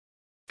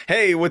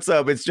Hey, what's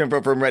up? It's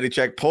Jimbo from Ready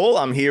Check Pull.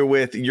 I'm here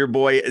with your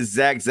boy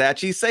Zach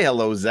Zachi. Say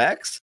hello,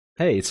 Zax.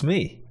 Hey, it's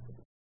me.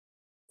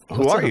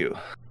 Who are you?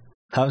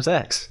 I'm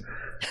Zax.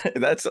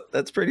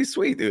 That's pretty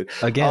sweet, dude.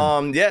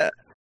 Again. Yeah.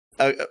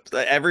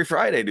 Every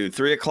Friday, dude,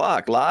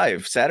 3:00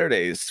 live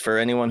Saturdays for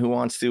anyone who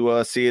wants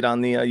to see it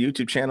on the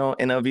YouTube channel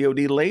and a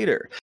VOD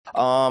later.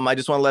 I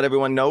just want to let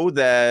everyone know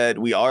that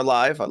we are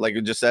live, like I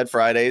just said,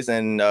 Fridays,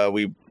 and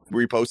we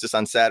repost this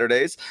on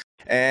Saturdays.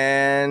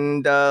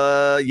 And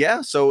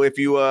yeah, so if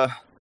you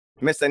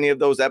missed any of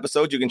those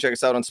episodes, you can check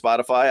us out on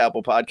Spotify,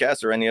 Apple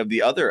Podcasts, or any of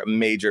the other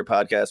major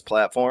podcast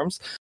platforms.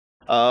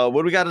 What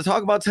do we got to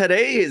talk about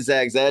today,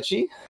 Zach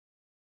Zachi?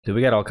 Dude,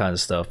 we got all kinds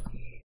of stuff.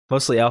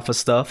 Mostly alpha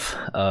stuff,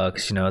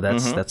 because you know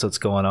that's what's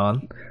going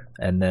on.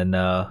 And then,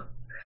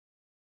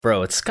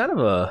 bro, it's kind of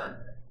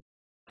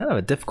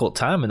a difficult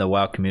time in the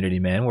WoW community,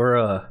 man.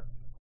 We're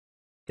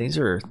things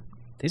are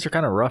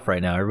kind of rough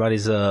right now.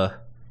 Everybody's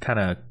kind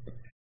of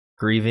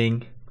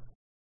grieving,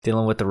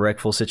 dealing with the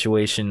Wreckful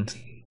situation.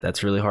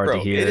 That's really hard to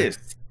hear. It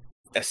is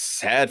a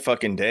sad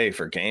fucking day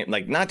for game.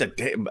 Like, not the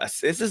day.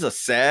 This is a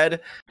sad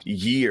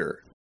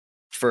year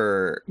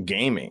for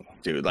gaming,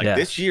 dude. Like,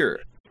 This year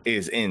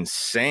is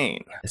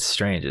insane. It's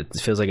strange. It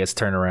feels like it's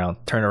turn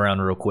around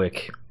real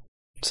quick.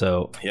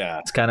 So yeah,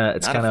 it's kind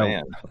of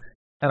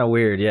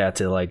weird,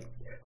 to like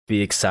stay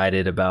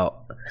excited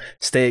about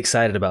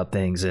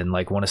things and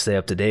like want to stay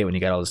up to date when you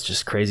got all this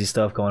just crazy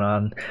stuff going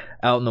on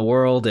out in the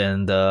world,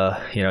 and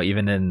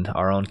even in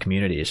our own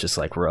community, it's just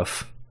like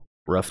rough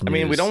news. I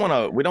mean, we don't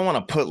want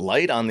to put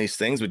light on these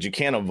things, but you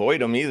can't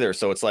avoid them either.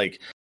 So it's like,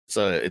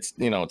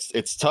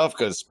 it's tough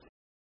because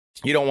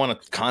you don't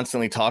want to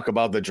constantly talk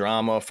about the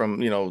drama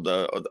from,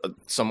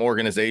 some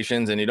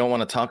organizations, and you don't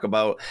want to talk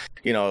about,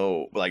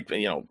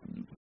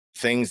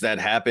 things that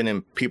happen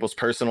in people's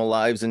personal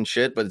lives and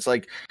shit. But it's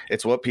like,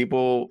 it's what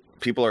people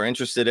are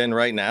interested in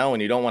right now,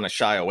 and you don't want to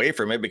shy away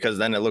from it because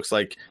then it looks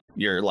like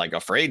you're like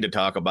afraid to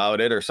talk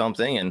about it or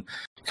something, and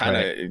kind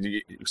of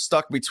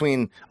stuck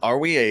between, are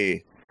we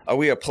a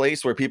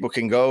place where people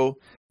can go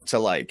to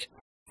like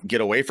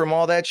get away from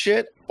all that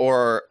shit,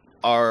 or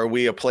are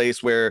we a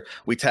place where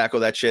we tackle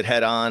that shit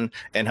head on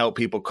and help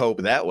people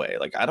cope that way?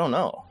 Like, I don't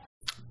know.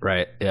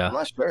 Right. Yeah. I'm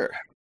not sure.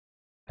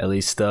 At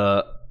least,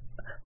 I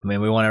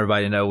mean, we want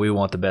everybody to know we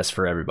want the best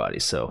for everybody.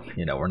 So,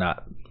 we're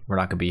not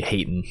gonna be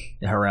hating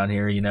around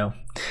here, No,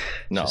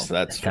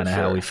 that's kind of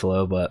how we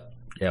flow. But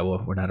yeah,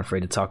 well, we're not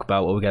afraid to talk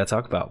about what we got to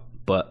talk about.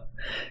 But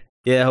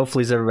yeah,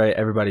 hopefully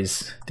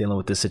everybody's dealing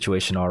with this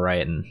situation all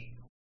right, and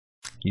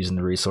using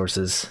the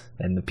resources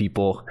and the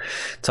people,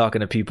 talking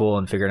to people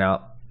and figuring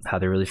out how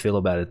they really feel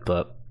about it.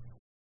 But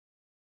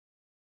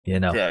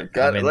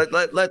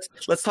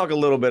let's talk a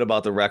little bit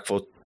about the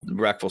Wreckful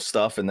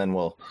stuff, and then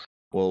we'll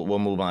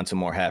move on to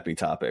more happy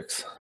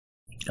topics.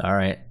 All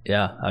right.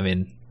 Yeah, I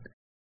mean,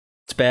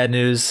 it's bad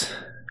news.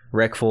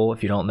 Wreckful,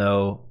 if you don't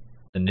know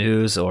the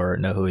news or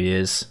know who he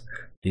is,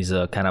 he's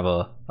a kind of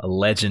a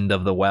legend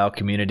of the WoW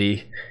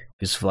community.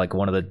 He's like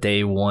one of the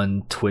day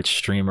one Twitch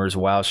streamers,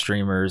 WoW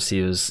streamers.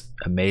 He was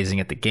amazing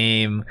at the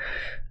game,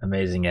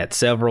 amazing at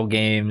several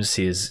games.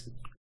 He's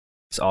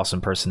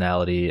awesome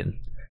personality, and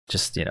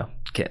just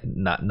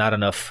not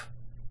enough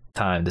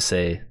time to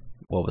say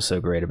what was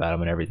so great about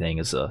him and everything.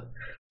 Is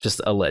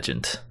just a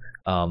legend.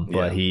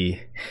 But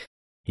he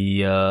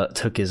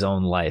took his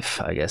own life,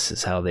 I guess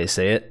is how they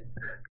say it.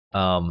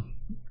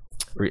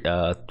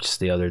 Just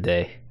the other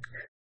day,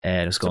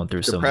 and was going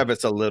through some. To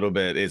preface a little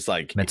bit, it's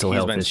like mental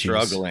health issues. He's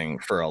been struggling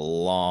for a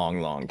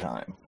long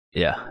time.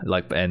 Yeah,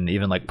 and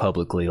even like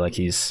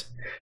he's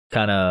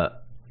kind of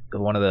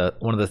one of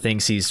the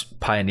things he's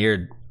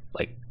pioneered.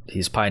 Like,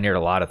 he's pioneered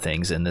a lot of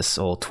things in this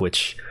whole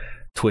Twitch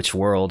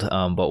world.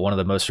 But one of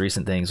the most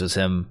recent things was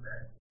him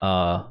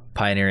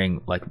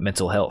pioneering like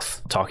mental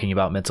health, talking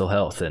about mental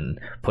health and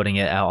putting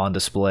it out on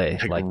display,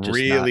 like just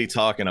really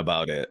talking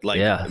about it, like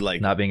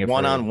not being afraid.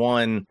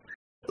 One-on-one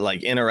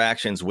like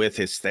interactions with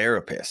his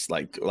therapist,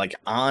 like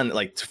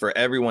for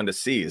everyone to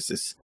see.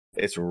 It's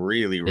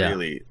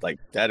really like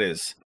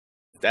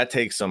that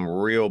takes some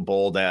real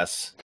bold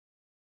ass,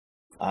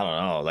 I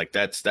don't know, like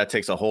that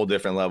takes a whole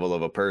different level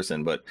of a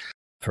person. But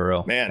for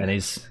real, man, and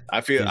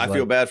I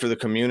feel bad for the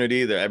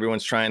community that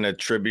everyone's trying to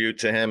tribute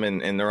to him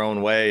in their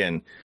own way,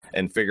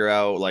 and figure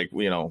out like,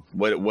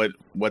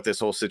 what this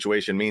whole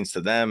situation means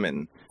to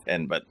them,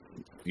 but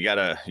you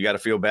gotta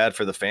feel bad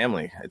for the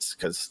family. It's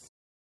because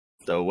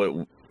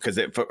for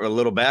a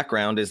little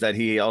background is that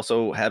he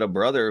also had a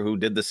brother who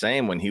did the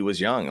same when he was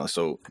young.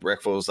 So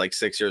Wreckful was like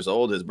 6 years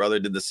old. His brother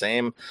did the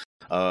same,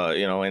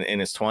 in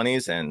his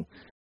 20s, and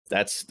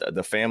that's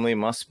the family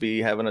must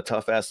be having a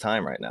tough ass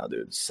time right now,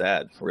 dude. It's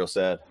sad, real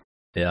sad.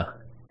 Yeah,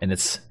 and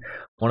it's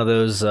one of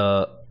those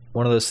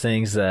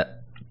things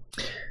that,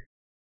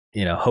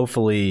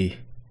 hopefully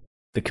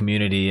the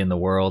community and the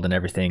world and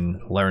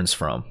everything learns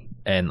from.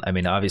 And I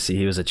mean, obviously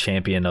he was a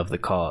champion of the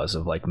cause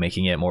of like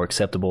making it more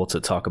acceptable to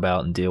talk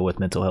about and deal with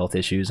mental health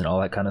issues and all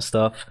that kind of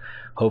stuff.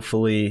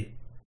 Hopefully,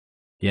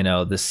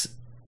 this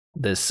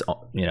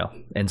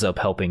ends up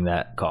helping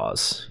that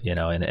cause, in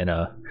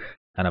a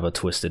kind of a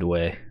twisted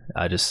way.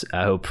 I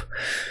hope,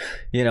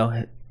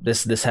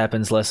 this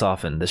happens less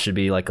often. This should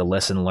be like a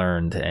lesson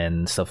learned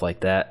and stuff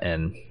like that,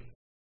 and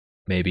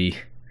maybe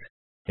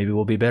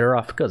we'll be better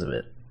off because of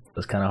it.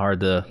 It's kind of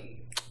hard to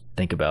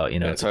think about,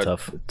 it's a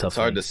tough it's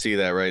hard to see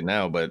that right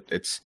now, but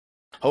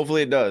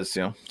hopefully it does,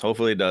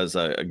 hopefully it does.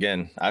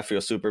 Again, I feel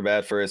super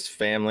bad for his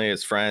family,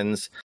 his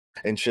friends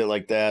and shit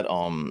like that.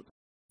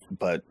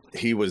 But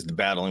he was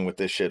battling with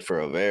this shit for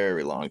a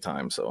very long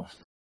time, so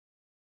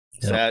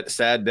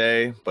sad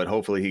day, but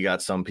hopefully he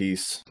got some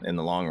peace in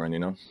the long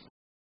run,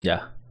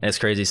 Yeah, it's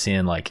crazy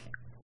seeing like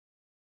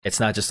it's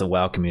not just the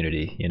WoW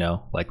community,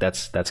 like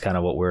that's kind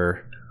of what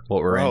we're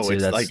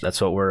into.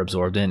 That's what we're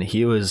absorbed in.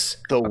 He was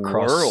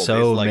across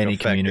so many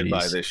communities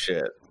by this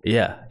shit.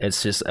 Yeah,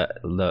 it's just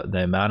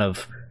the amount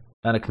of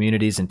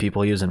communities and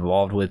people he was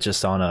involved with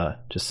just on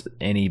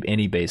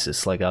any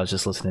basis. Like I was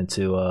just listening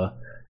to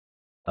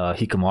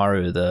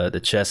Hikamaru,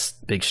 the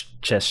big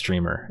chess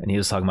streamer, and he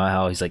was talking about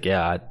how he's like,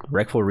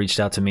 Reckful reached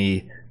out to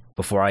me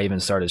before I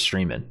even started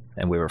streaming,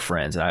 and we were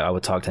friends, and I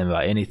would talk to him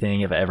about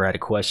anything. If I ever had a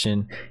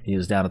question, he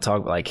was down to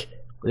talk. Like,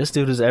 this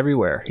dude was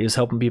everywhere. He was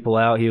helping people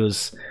out. He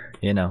was,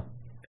 he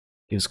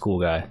was a cool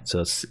guy. So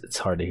it's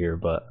hard to hear,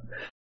 but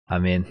I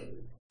mean,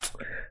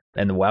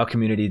 and the WoW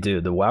community,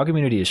 dude, the WoW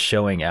community is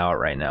showing out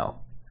right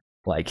now.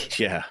 Like,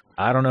 yeah,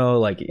 I don't know,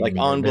 like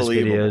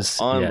unbelievable,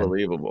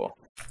 unbelievable.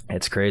 Yeah,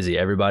 it's crazy.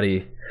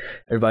 Everybody's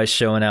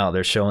showing out.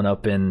 They're showing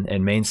up in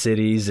main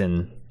cities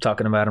and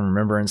talking about them,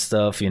 remembering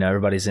stuff.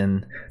 Everybody's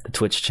in the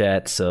Twitch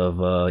chats of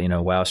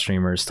WoW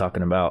streamers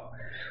talking about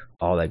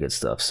all that good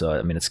stuff. So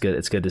I mean, it's good.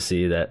 It's good to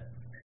see that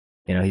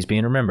he's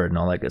being remembered and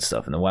all that good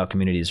stuff. And the WoW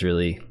community is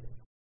really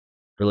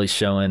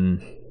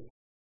showing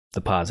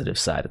the positive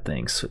side of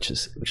things, which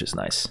is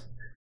nice.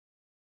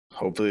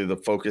 Hopefully the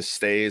focus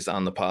stays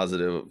on the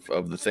positive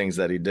of the things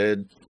that he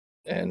did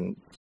and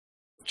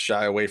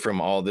shy away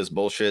from all this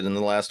bullshit in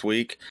the last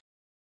week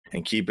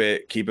and keep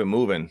it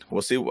moving.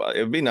 We'll see.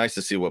 It'd be nice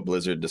to see what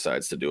Blizzard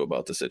decides to do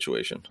about the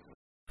situation.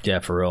 Yeah,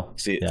 for real.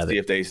 See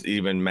if they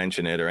even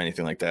mention it or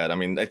anything like that. I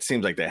mean, it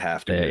seems like they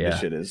have to. This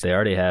shit is. They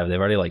already have. They've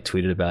already like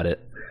tweeted about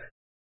it.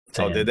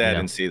 Saying, did they? I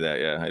didn't see that.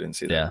 Yeah, I didn't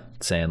see that. Yeah,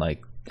 saying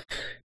like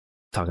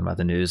talking about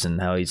the news and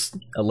how he's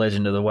a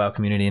legend of the WoW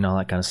community and all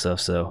that kind of stuff.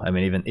 So I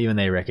mean, even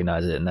they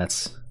recognize it, and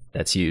that's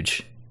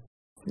huge.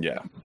 Yeah.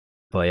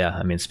 But yeah,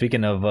 I mean,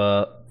 speaking of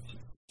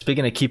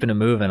keeping it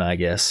moving, I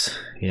guess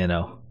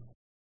Yeah.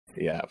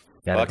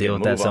 Gotta deal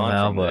with that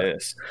somehow, but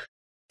this.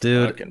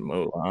 Dude, fucking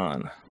move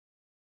on.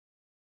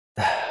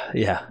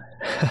 Yeah.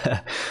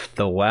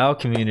 The WoW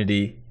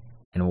community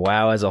and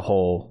WoW as a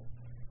whole,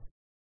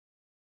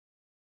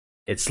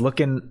 it's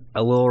looking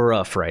a little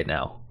rough right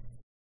now.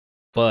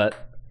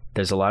 But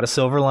there's a lot of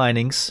silver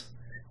linings,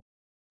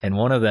 and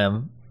one of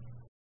them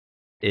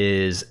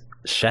is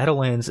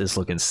Shadowlands is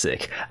looking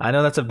sick. I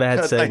know that's a bad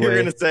segue. You're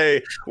gonna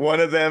say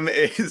one of them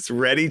is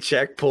ready,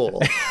 check,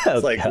 pull.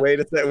 It's like, wait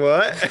a sec,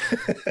 what?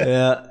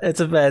 Yeah, it's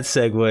a bad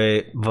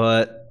segue,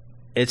 but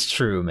it's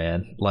true,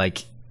 man.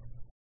 Like,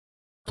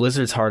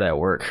 Blizzard's hard at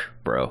work,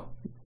 bro.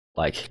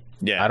 Like,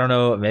 yeah, I don't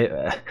know. Maybe,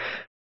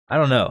 I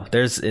don't know.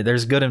 There's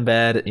good and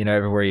bad,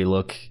 everywhere you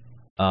look.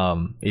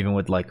 Even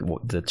with like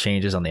the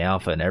changes on the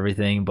alpha and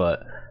everything,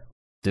 but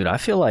dude, I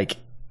feel like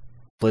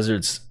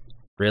Blizzard's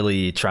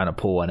really trying to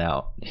pull one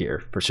out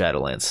here for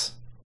Shadowlands.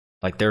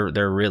 Like they're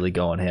really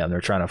going ham. They're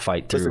trying to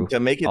fight through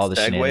all the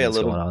shenanigans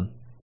going on.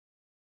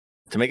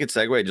 To make it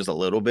segue just a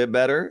little bit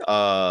better,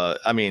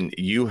 I mean,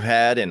 you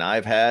had and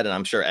I've had, and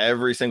I'm sure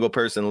every single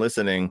person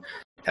listening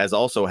has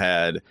also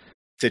had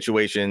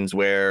situations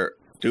where,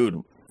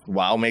 dude,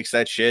 WoW makes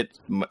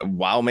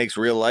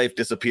real life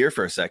disappear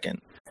for a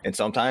second. And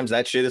sometimes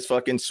that shit is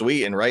fucking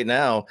sweet. And right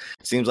now,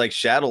 it seems like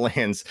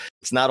Shadowlands,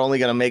 it's not only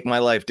going to make my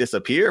life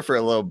disappear for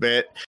a little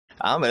bit.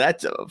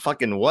 That's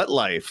fucking what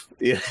life?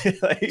 When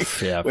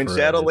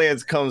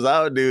Shadowlands comes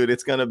out, dude,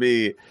 it's gonna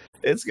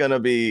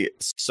be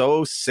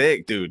so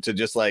sick, dude. To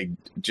just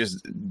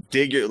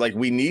dig your, like,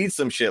 we need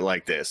some shit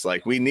like this.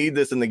 Like, we need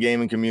this in the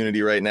gaming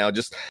community right now.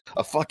 Just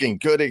a fucking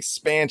good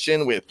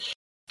expansion with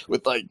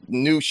like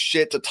new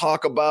shit to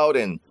talk about,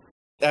 and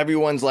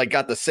everyone's like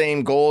got the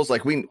same goals.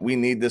 Like we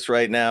need this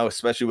right now,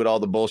 especially with all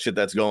the bullshit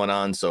that's going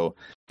on. So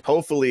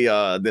hopefully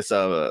this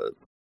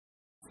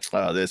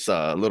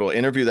little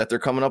interview that they're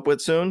coming up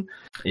with soon,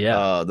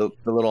 the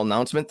little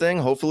announcement thing,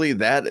 hopefully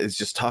that is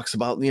just talks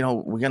about,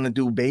 we're gonna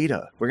do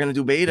beta, and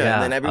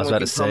then everyone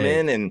can come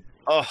in, and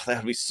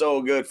that'd be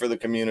so good for the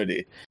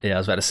community. I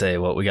was about to say,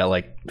 we got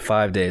like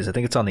 5 days. I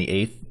think it's on the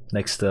 8th,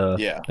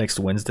 next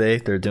Wednesday.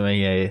 They're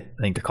doing I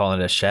think they're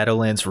calling it a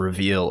Shadowlands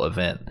reveal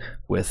event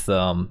with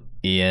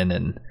Ian,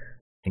 and I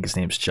think his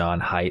name's John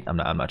Haidt. I'm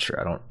not sure.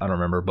 I don't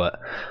remember, but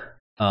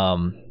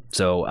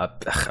so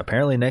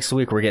apparently next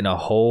week we're getting a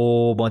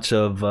whole bunch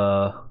of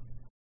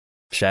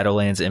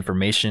Shadowlands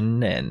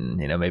information, and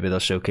maybe they'll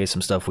showcase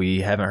some stuff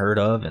we haven't heard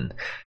of and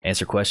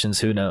answer questions.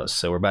 Who knows?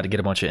 So we're about to get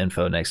a bunch of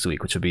info next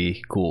week, which will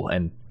be cool.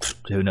 And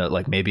who knows?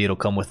 Like, maybe it'll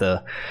come with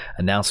a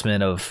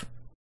announcement of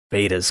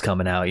betas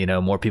coming out.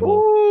 More people.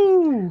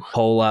 Ooh.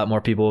 whole lot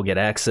more people will get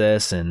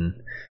access,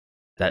 and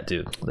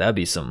that'd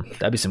be some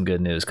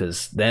good news,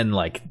 because then,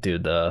 like,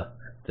 dude, the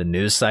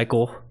news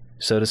cycle,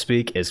 so to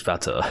speak, is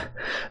about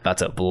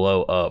to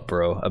blow up,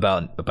 bro,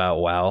 about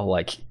WoW.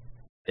 Like,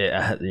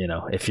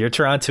 if you're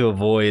trying to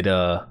avoid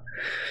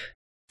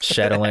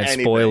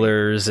Shadowlands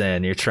spoilers,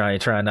 and you're trying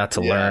not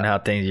to learn how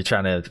things, you're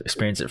trying to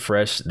experience it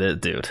fresh,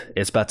 dude,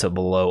 it's about to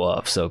blow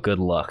up. So good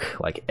luck.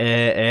 Like,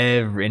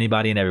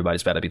 anybody and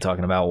everybody's about to be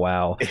talking about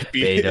WoW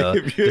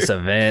beta, this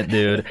event,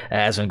 dude.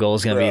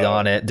 Asmongold's gonna be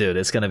on it, dude.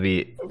 It's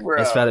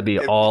about to be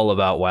all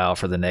about WoW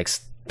for the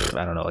next,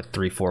 I don't know, like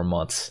 3-4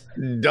 months.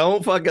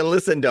 Don't fucking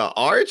listen to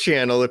our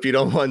channel if you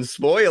don't want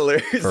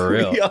spoilers. For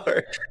real.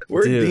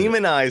 We're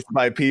demonized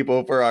by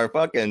people for our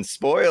fucking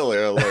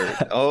spoiler alert.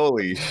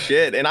 Holy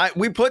shit. And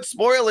we put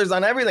spoilers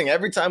on everything.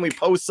 Every time we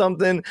post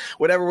something,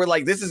 whatever, we're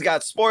like, this has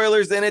got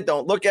spoilers in it.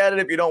 Don't look at it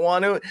if you don't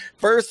want to.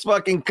 First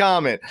fucking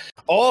comment.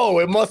 Oh,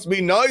 it must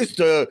be nice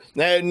to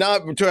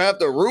not to have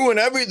to ruin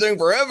everything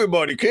for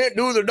everybody. Can't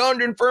do the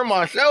dungeon for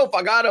myself.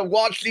 I gotta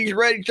watch these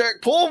Ready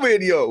Check Pull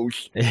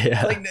videos.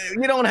 Yeah. Like,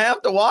 you don't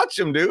have to watch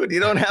them, dude. You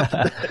don't have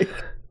to.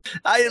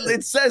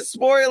 It says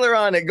spoiler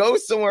on it. Go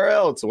somewhere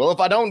else. Well, if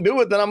I don't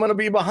do it, then I'm gonna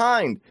be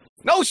behind.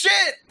 No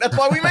shit. That's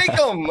why we make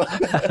them.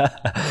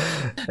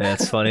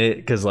 That's funny,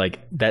 because like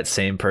that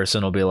same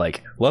person will be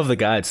like, "Love the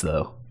guides,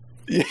 though.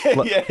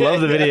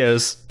 Love the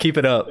videos. Keep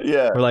it up."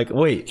 Yeah. We're like,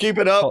 "Wait, keep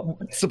it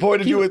up."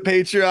 Supported you with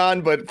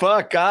Patreon, but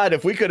fuck God,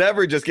 if we could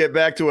ever just get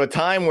back to a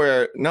time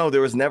where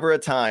there was never a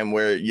time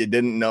where you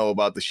didn't know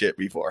about the shit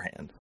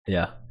beforehand.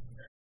 Yeah.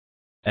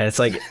 And it's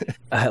like,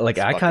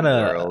 I kind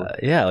of,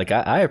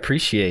 I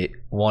appreciate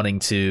wanting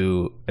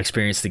to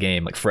experience the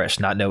game like fresh,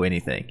 not know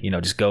anything,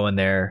 just go in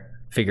there,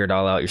 figure it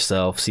all out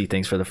yourself, see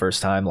things for the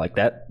first time. Like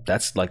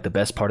that's like the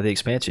best part of the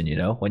expansion,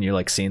 when you're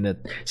like seeing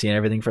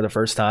everything for the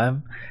first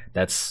time.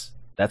 That's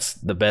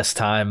the best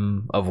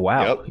time of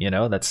WoW.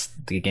 Yep. That's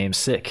the game's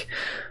sick.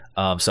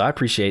 So I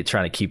appreciate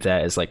trying to keep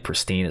that as like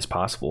pristine as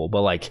possible,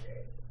 but like,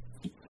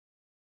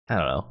 I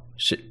don't know,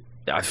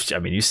 I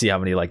mean, you see how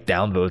many like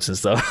downvotes and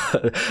stuff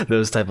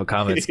those type of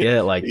comments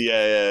get. Like,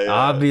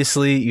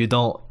 obviously you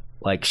don't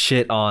like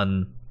shit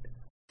on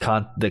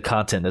the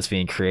content that's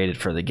being created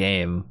for the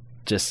game.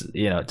 Just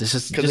you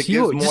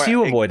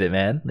avoid it,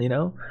 man.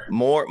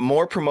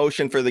 More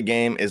promotion for the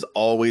game is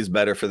always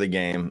better for the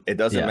game. It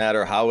doesn't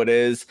matter how it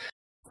is.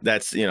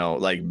 That's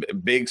like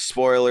big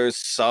spoilers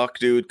suck,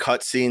 dude.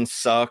 Cutscenes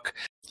suck.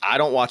 I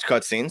don't watch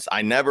cutscenes.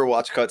 I never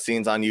watch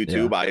cutscenes on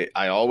YouTube.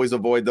 I always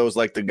avoid those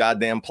like the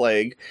goddamn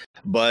plague.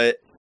 But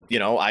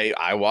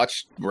I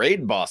watched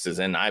raid bosses,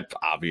 and I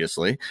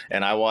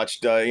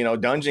watched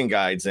dungeon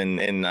guides,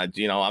 and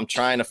I'm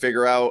trying to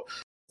figure out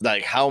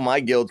like how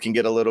my guild can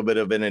get a little bit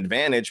of an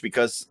advantage,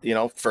 because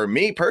for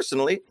me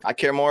personally, I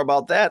care more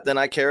about that than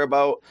I care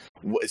about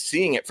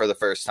seeing it for the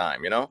first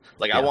time. I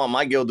want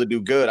my guild to do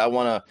good. I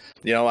want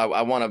to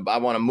I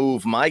want to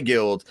move my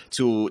guild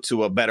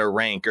to a better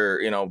rank,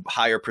 or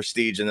higher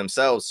prestige in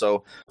themselves.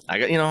 So I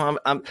got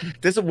I'm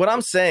this is what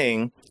I'm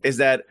saying is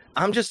that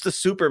I'm just the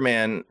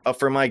Superman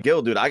for my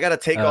guild, dude. I got to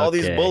take all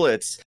these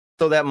bullets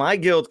so that my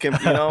guild can,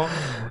 dude.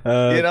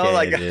 I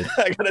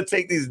gotta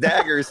take these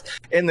daggers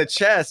in the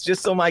chest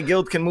just so my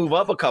guild can move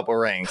up a couple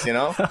ranks, And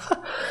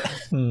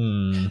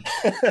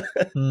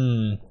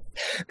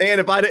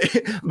if I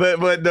did, but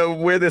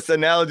where this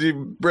analogy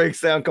breaks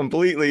down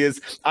completely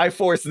is I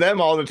force them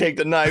all to take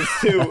the knives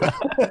too.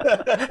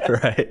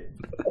 Right.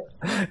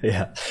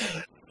 Yeah.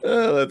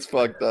 Oh, that's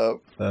fucked up.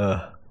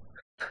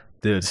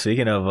 Dude,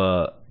 speaking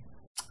of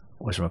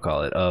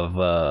whatchamacallit,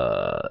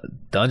 of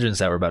dungeons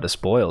that we're about to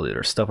spoil, dude,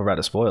 or stuff we're about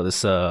to spoil,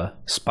 this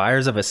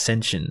Spires of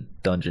Ascension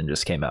dungeon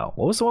just came out.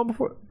 What was the one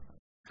before?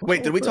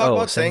 Wait, did we talk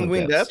about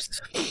Sanguine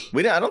Depths?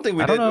 We didn't. I don't think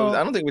we did.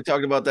 I don't think we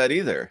talked about that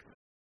either.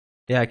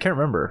 Yeah, I can't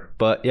remember.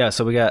 But yeah,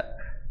 so we got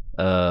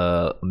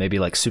maybe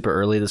like super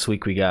early this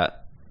week we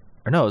got,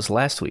 or no, it was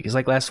last week. It's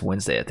like last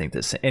Wednesday, I think.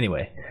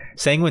 Anyway,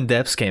 Sanguine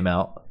Depths came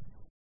out.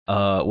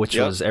 Which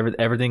was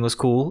everything was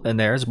cool in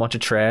there. There's a bunch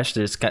of trash.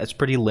 It's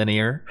pretty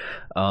linear,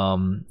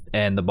 and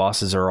the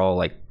bosses are all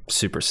like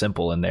super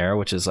simple in there,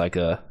 which is like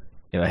a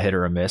hit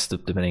or a miss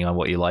depending on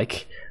what you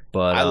like.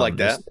 But I like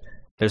that.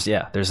 There's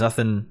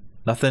nothing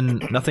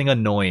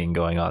annoying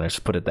going on. Let's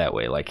put it that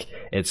way. Like,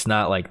 it's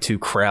not like too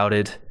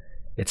crowded.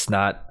 It's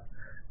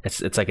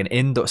like an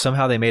indoor.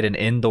 Somehow they made an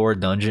indoor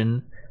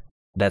dungeon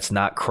that's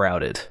not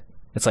crowded.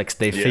 It's like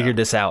they figured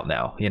this out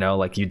now,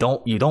 like you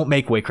don't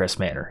make Waycrest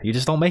Manor. You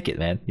just don't make it,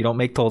 man. You don't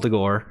make Tol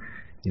Dagor.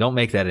 You don't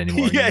make that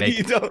anymore.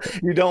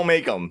 You don't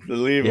make them.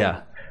 Leave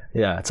them.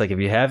 Yeah. It's like if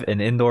you have an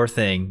indoor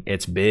thing,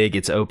 it's big,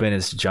 it's open,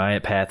 it's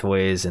giant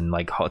pathways and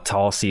like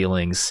tall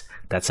ceilings.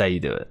 That's how you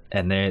do it.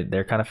 And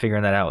they're kind of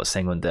figuring that out with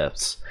Sanguine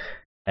Depths.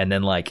 And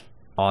then like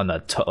on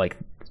the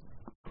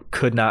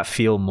could not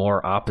feel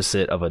more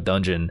opposite of a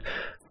dungeon.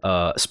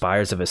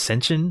 Spires of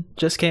Ascension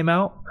just came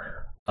out.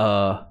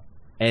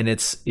 And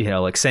it's,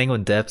 like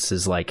Sanguine Depths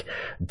is like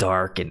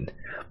dark and,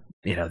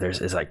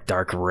 it's like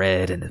dark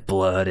red and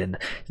blood and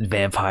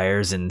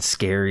vampires and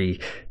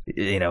scary,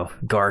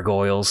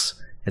 gargoyles.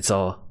 It's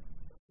all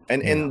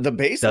And the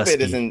base Dusky.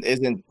 of it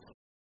isn't.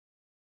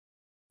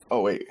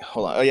 Oh wait,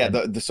 hold on. Oh yeah,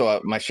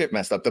 so my shit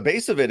messed up. The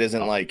base of it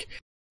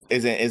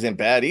isn't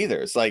bad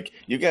either. It's like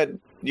you got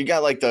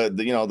like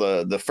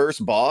the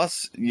first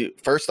boss.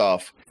 First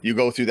off, you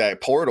go through that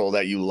portal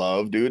that you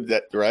love, dude.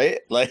 That right?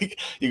 Like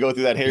you go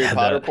through that Harry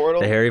Potter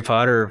portal. The Harry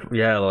Potter,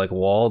 like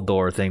wall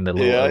door thing. The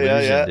little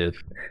illusion, dude.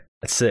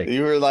 That's sick.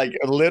 You were like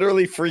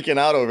literally freaking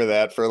out over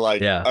that for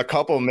like a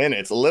couple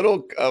minutes. A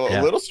little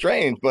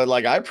strange, but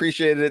like I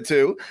appreciated it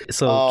too.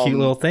 It's a cute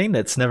little thing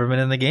that's never been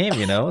in the game,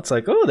 you know? It's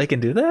like, oh, they can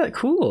do that.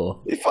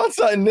 Cool. You found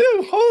something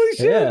new. Holy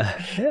shit.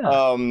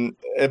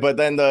 Yeah. But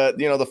then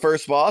the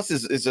first boss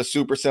is a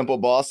super simple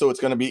boss, so it's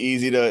gonna be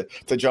easy to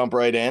jump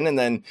right in. And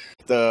then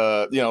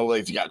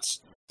like you got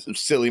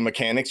silly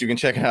mechanics. You can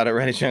check it out at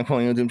Ready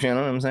Checkpoint YouTube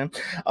channel, you know what I'm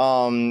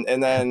saying?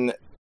 And then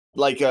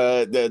like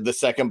the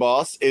second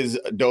boss is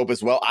dope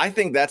as well. I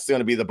think that's going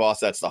to be the boss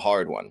that's the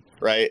hard one,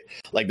 right?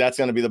 Like that's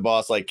going to be the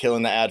boss, like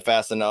killing the ad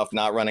fast enough,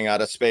 not running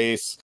out of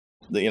space,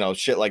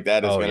 shit like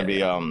that is going to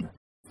be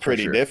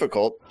pretty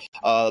difficult.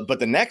 But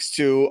the next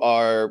two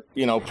are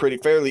pretty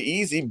fairly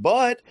easy,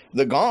 but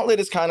the gauntlet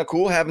is kind of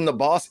cool, having the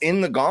boss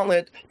in the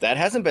gauntlet. That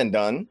hasn't been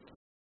done,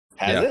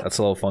 has it? That's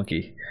a little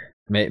funky.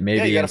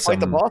 Maybe you gotta fight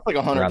the boss like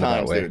 100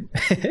 times, dude.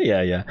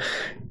 yeah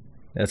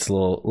that's a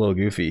little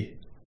goofy.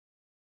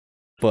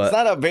 But it's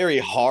not a very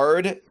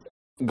hard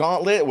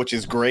gauntlet, which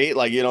is great.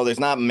 Like, there's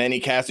not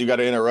many casts you got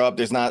to interrupt.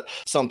 There's not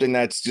something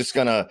that's just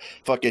gonna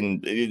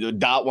fucking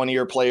dot one of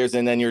your players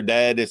and then you're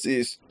dead.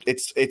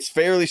 It's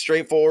fairly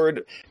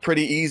straightforward,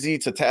 pretty easy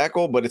to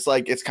tackle, but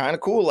it's kind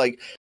of cool. Like,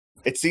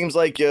 it seems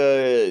like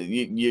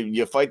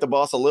you fight the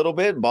boss a little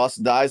bit, boss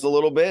dies a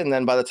little bit, and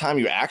then by the time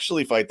you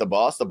actually fight the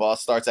boss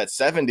starts at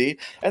 70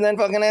 and then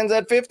fucking ends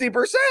at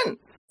 50%.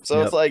 So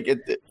it's like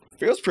it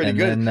feels pretty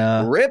good.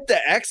 Then, rip the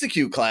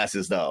execute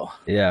classes though.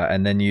 Yeah,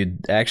 and then you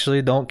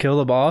actually don't kill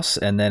the boss,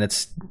 and then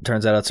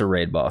turns out it's a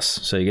raid boss,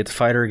 so you get to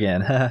fight her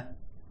again.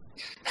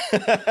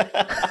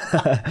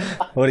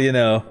 What do you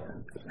know?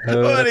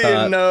 What do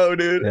you know,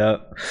 dude?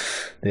 Yep.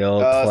 The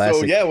old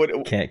classic.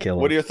 So can't kill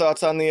him. What are your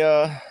thoughts on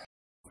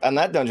on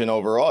that dungeon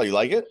overall? You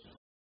like it?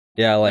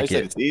 Yeah, I like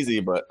it. It's easy,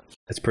 but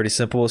it's pretty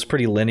simple. It's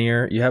pretty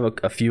linear. You have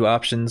a few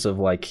options of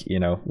like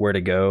where to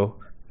go.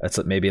 That's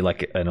maybe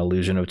like an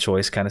illusion of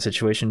choice kind of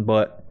situation,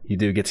 but you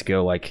do get to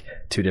go like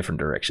two different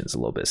directions a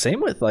little bit. Same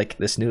with like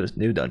this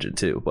new dungeon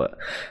too, but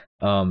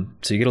so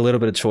you get a little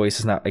bit of choice.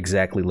 It's not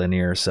exactly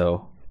linear,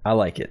 so I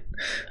like it.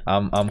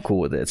 I'm cool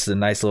with it. It's a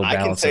nice little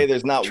balance. I can say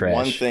there's not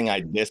one thing I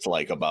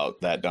dislike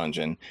about that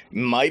dungeon.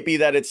 Might be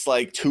that it's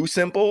like too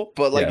simple,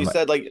 but like you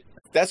said, like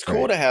that's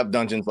cool to have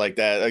dungeons like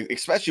that, like,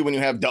 especially when you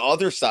have the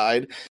other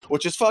side,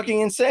 which is fucking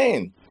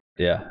insane.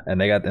 Yeah,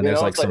 and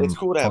there's like some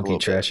funky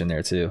trash in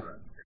there too.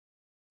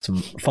 Some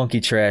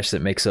funky trash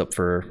that makes up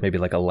for maybe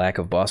like a lack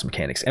of boss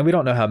mechanics, and we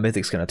don't know how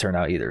Mythic's going to turn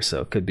out either,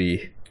 so it could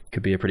be a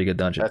pretty good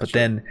dungeon. That's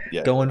then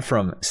going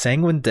from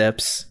Sanguine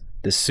Depths,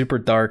 this super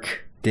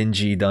dark,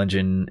 dingy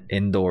dungeon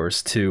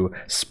indoors, to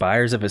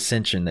Spires of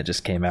Ascension that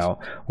just came out,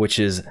 which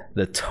is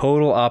the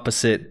total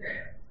opposite.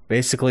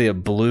 Basically a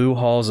blue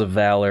Halls of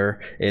Valor.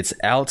 It's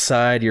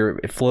outside. You're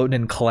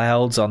floating in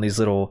clouds on these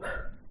little,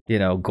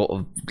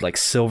 gold, like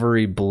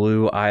silvery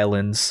blue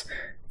islands,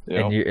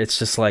 and it's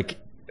just like,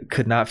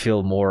 could not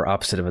feel more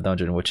opposite of a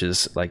dungeon, which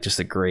is like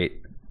just a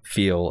great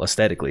feel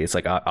aesthetically. It's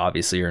like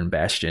obviously you're in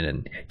Bastion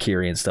and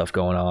Kiri and stuff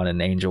going on,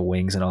 and Angel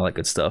Wings and all that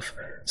good stuff.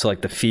 So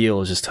like the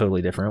feel is just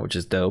totally different, which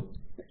is dope.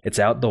 It's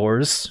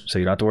outdoors, so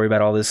you don't have to worry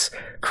about all this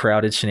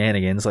crowded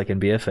shenanigans like in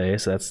BFA.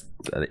 So that's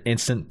an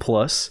instant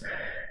plus.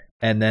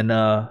 And then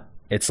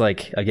it's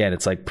like, again,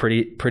 it's like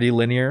pretty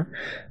linear,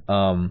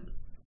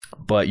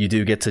 but you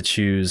do get to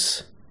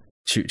choose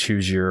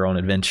your own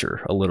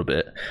adventure a little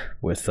bit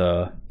with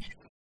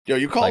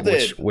you called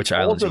like which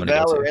islands you want to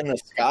go to. Valor in the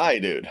sky,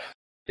 dude.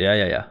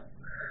 Yeah.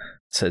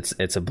 So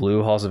it's a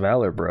blue Halls of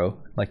Valor, bro.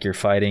 Like you're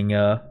fighting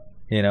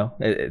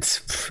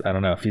it's I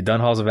don't know if you've done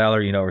Halls of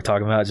Valor, what we're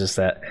talking about, just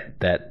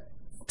that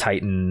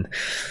Titan,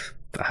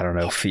 I don't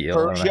know, feel.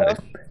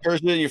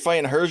 Herzia, you're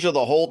fighting Herzia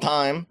the whole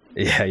time.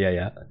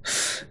 Yeah.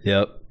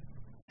 Yep.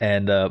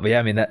 And but yeah,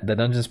 I mean that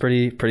dungeon's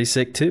pretty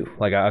sick too.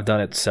 Like I've done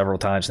it several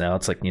times now.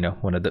 It's like,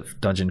 when a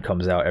dungeon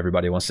comes out,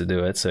 everybody wants to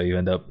do it, so you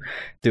end up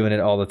doing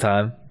it all the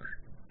time.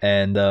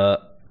 And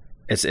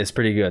it's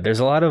pretty good. There's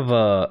a lot of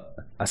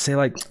I say,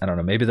 like, I don't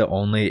know, maybe the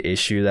only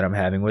issue that I'm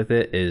having with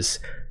it is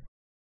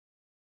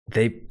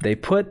they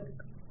put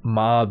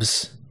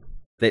mobs,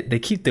 they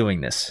keep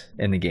doing this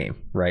in the game,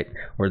 right?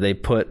 Where they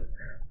put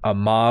a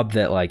mob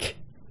that, like,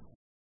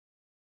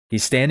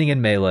 he's standing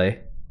in melee,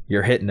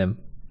 you're hitting him,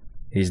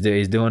 he's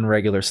doing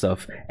regular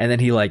stuff, and then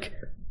he like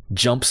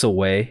jumps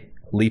away,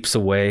 leaps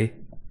away,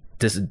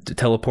 just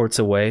teleports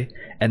away,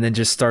 and then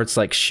just starts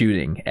like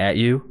shooting at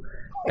you,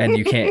 and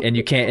you can't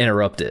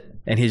interrupt it,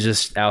 and he's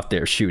just out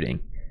there shooting.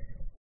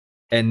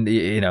 And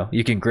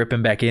you can grip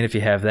him back in if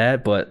you have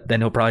that, but then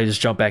he'll probably just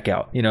jump back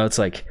out. It's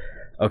like,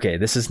 okay,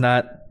 this is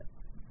not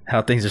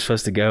how things are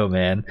supposed to go,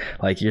 man.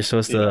 Like, you're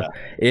supposed to,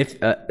 if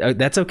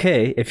that's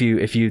okay if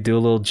you do a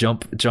little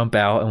jump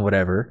out and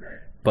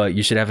whatever, but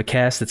you should have a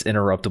cast that's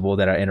interruptible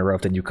that I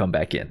interrupt and you come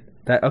back in.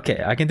 That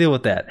okay, I can deal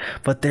with that.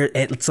 But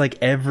it's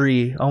like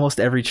almost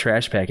every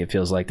trash pack, it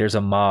feels like there's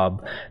a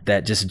mob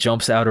that just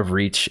jumps out of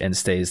reach and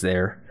stays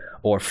there,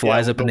 or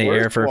flies up in the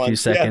air for a few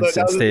seconds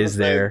and stays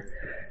there.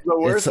 The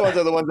worst ones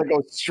are the ones that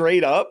go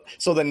straight up,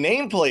 so the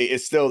nameplate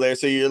is still there.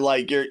 So you're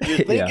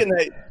thinking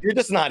that you're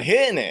just not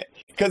hitting it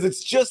because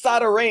it's just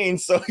out of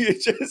range. So you're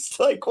just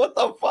like, what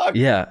the fuck?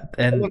 Yeah,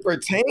 and for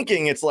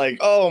tanking, it's like,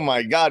 oh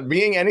my god,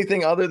 being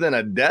anything other than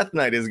a Death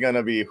Knight is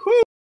gonna be.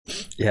 Whew.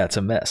 Yeah, it's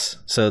a mess.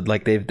 So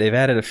like they've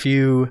added a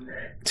few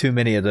too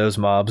many of those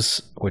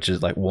mobs, which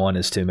is like one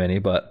is too many,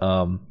 but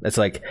it's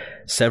like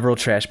several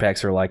trash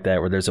packs are like that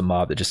where there's a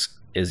mob that just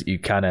is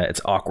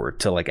it's awkward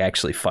to like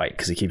actually fight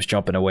because he keeps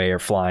jumping away or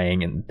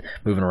flying and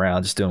moving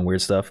around, just doing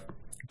weird stuff.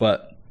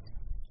 But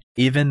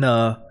even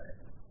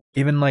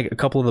like a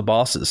couple of the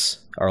bosses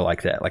are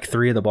like that. Like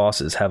 3 of the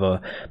bosses have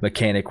a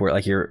mechanic where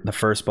like the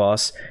first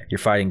boss, you're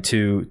fighting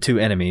two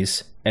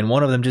enemies and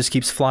one of them just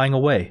keeps flying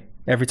away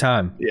every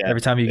time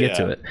you get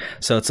to it.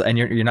 So it's, and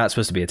you're not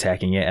supposed to be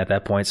attacking it at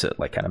that point, so it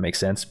like kind of makes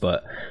sense,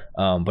 but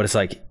it's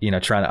like, you know,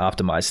 trying to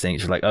optimize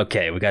things. You're like,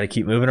 okay, we got to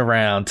keep moving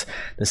around,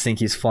 this thing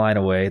keeps flying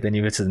away. Then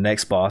you get to the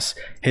next boss,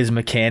 his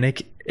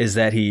mechanic is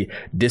that he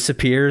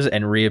disappears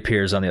and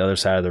reappears on the other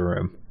side of the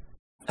room.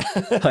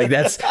 Like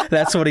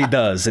that's what he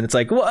does, and it's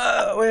like,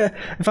 whoa,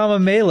 if I'm a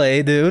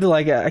melee dude,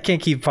 like I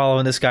can't keep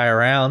following this guy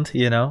around,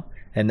 you know.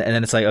 And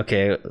then it's like,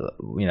 okay,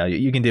 you know,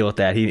 you can deal with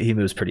that. He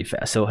moves pretty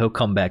fast, so he'll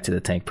come back to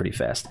the tank pretty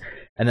fast.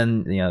 And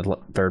then, you know, the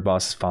third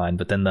boss is fine,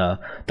 but then the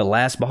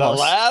last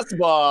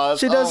boss,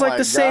 she does like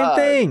the same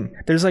thing.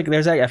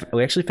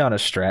 We actually found a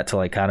strat to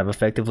like kind of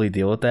effectively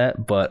deal with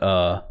that, but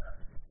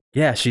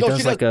yeah, she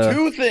does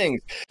two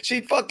things.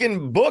 She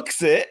fucking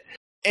books it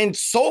and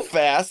so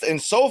fast and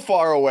so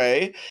far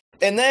away,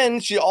 and then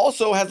she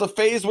also has a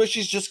phase where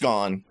she's just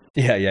gone.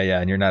 Yeah,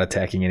 and you're not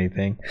attacking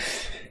anything.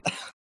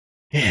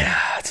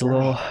 Yeah, it's a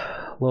little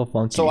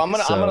funky. So I'm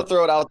gonna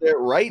throw it out there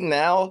right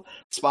now.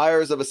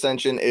 Spires of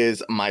Ascension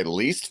is my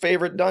least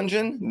favorite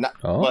dungeon.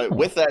 But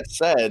with that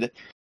said,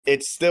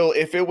 it's still,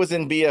 if it was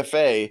in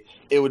BFA,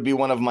 it would be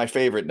one of my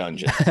favorite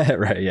dungeons.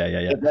 Right? Yeah.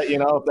 If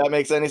that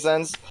makes any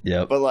sense.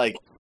 Yeah. But like,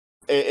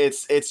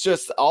 it's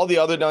just all the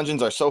other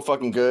dungeons are so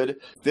fucking good.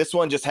 This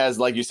one just has,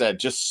 like you said,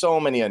 just so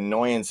many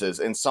annoyances,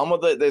 and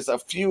there's a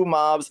few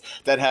mobs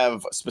that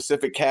have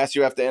specific casts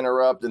you have to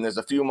interrupt, and there's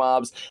a few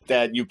mobs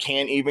that you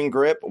can't even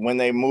grip when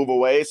they move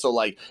away. So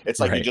like it's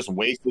like you just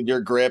wasted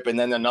your grip, and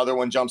then another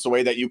one jumps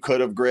away that you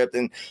could have gripped,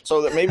 and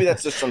so that maybe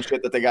that's just some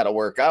shit that they got to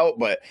work out.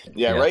 But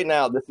yeah, right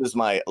now this is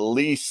my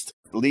least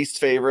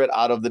favorite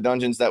out of the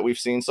dungeons that we've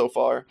seen so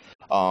far.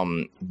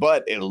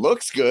 But it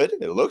looks good.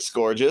 It looks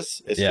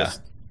gorgeous. It's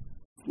just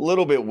a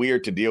little bit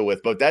weird to deal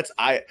with, but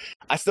I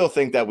still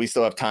think that we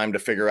still have time to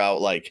figure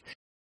out like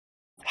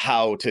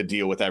how to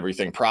deal with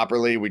everything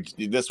properly.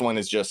 This one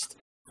is just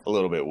a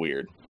little bit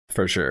weird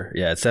for sure.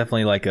 Yeah, it's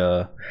definitely like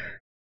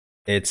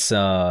it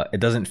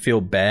doesn't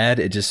feel bad,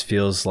 it just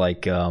feels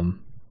like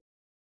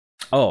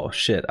oh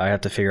shit, I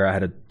have to figure out how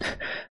to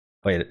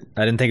wait,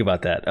 I didn't think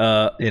about that.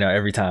 You know,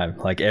 every time,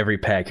 like every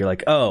pack, you're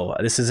like, oh,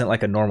 this isn't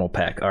like a normal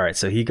pack. All right,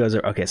 so he goes,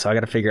 okay, so I got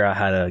to figure out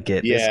how to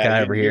get this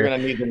guy over here. You're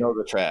gonna need to know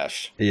the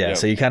trash. Yeah,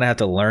 so you kind of have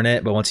to learn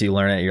it, but once you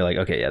learn it, you're like,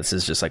 okay, yeah, this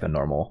is just like a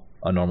normal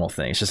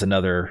thing. It's just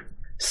another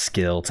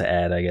skill to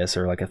add, I guess,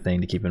 or like a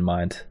thing to keep in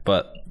mind.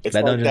 But it's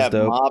that like dungeon's that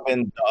dope. Mob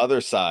in the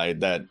other side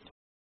that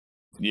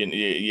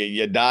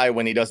you die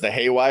when he does the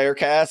haywire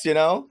cast, you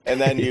know, and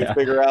then you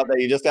figure out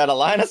that you just got to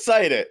line of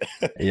sight it.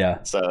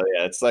 Yeah. So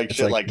yeah, it's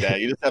shit like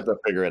that. You just have to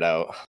figure it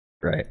out.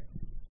 Right.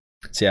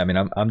 So yeah, I mean,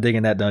 I'm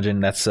digging that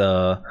dungeon. That's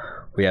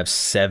we have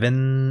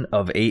 7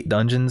 of 8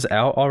 dungeons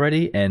out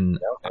already, and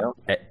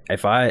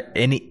if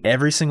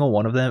every single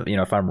one of them, you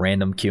know, if I'm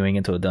random queuing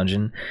into a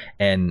dungeon,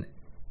 and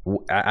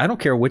I don't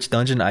care which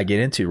dungeon I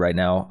get into right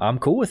now, I'm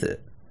cool with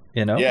it.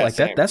 You know, like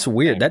same, that's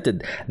weird.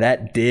 Same.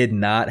 That did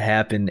not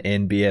happen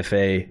in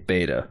BFA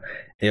beta.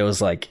 It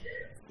was like,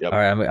 all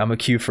right, I'm a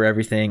queue for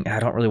everything. I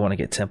don't really want to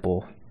get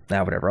Temple.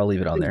 Nah, whatever. I'll leave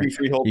it on there.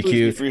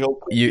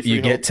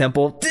 You get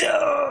Temple.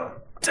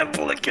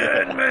 Temple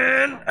again,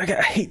 man. I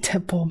hate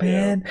Temple,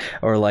 man. Yeah.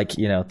 Or like,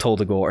 you know,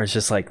 Toldagor. It's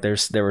just like there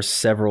were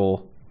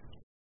several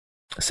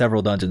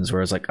dungeons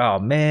where it's like, oh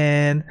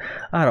man,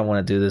 I don't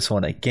want to do this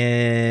one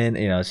again.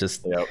 You know, it's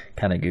just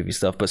kind of goofy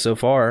stuff. But so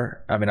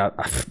far, I mean,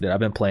 I've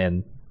been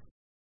playing.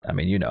 I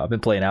mean, you know, I've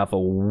been playing Alpha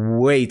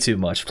way too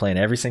much, playing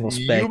every single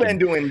spec. You've been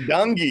doing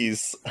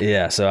dungies.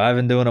 Yeah, so I've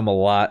been doing them a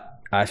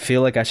lot. I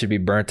feel like I should be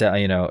burnt out.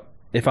 You know,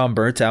 if I'm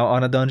burnt out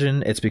on a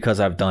dungeon, it's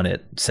because I've done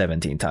it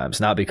 17 times,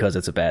 not because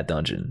it's a bad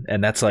dungeon.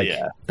 And that's like,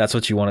 that's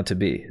what you want it to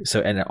be. So,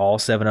 and all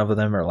 7 of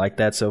them are like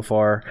that so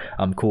far.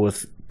 I'm cool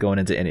with going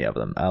into any of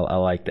them. I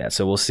like that.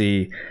 So we'll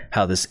see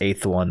how this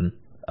 8th one,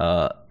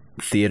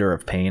 Theater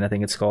of Pain, I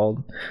think it's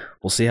called.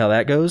 We'll see how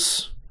that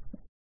goes.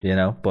 You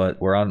know,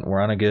 but we're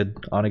on a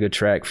good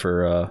track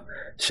for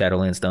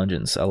Shadowlands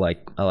dungeons. I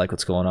like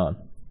what's going on.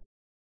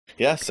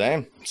 Yeah,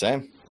 same.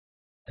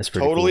 That's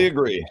pretty totally cool.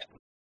 Agree.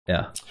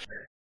 Yeah,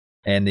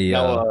 and the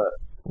now,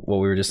 what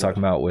we were just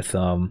talking about with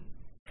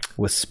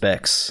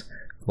specs.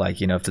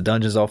 Like, you know, if the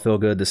dungeons all feel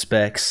good, the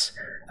specs.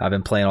 I've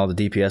been playing all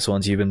the DPS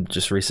ones. You've been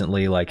just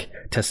recently like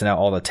testing out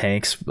all the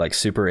tanks, like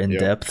super in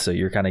depth. So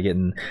you're kind of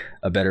getting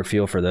a better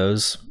feel for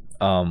those.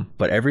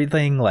 But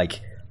everything,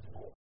 like,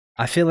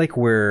 I feel like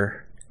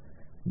we're,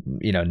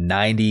 you know,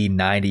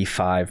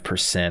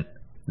 95%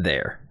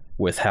 there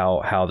with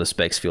how the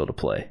specs feel to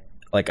play.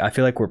 Like, I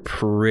feel like we're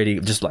pretty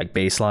just like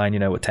baseline, you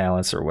know, with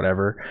talents or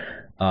whatever.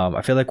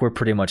 I feel like we're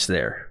pretty much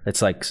there.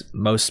 It's like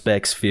most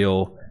specs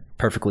feel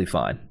perfectly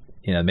fine.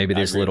 You know, maybe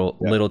there's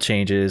little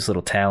changes,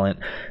 little talent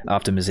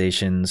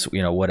optimizations,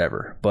 you know,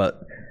 whatever.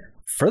 But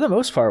for the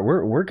most part,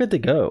 we're good to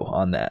go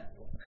on that.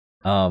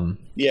 And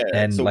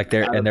so like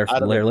they're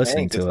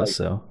listening to us. Like,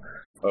 so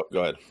go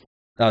ahead.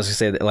 I was gonna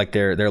say that, like,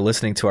 they're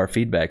listening to our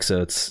feedback,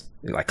 so it's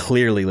like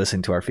clearly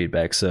listening to our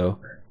feedback. So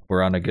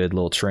we're on a good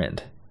little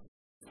trend.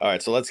 All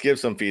right, so let's give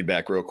some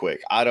feedback real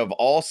quick. Out of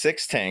all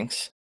 6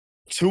 tanks,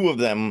 2 of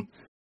them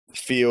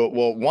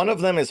one of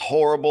them is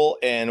horrible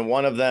and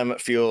one of them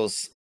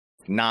feels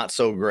not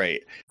so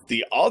great.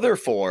 The other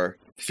 4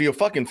 feel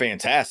fucking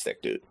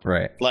fantastic, dude.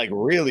 Right. Like,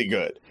 really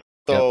good.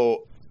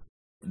 So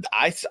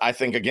I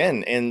think,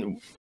 again, in,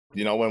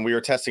 you know, when we were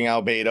testing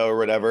out beta or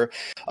whatever,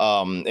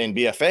 in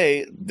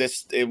BFA,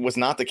 it was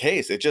not the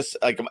case. It just,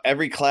 like,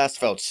 every class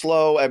felt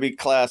slow. Every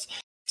class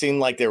seemed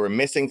like they were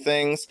missing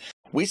things.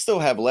 We still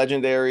have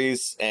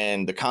legendaries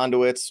and the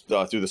conduits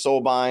through the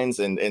soul binds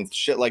and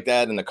shit like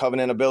that, and the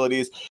covenant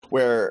abilities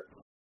where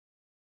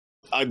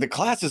the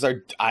classes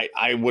are,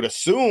 I would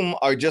assume,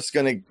 are just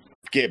going to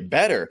get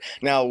better.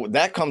 Now,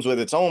 that comes with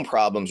its own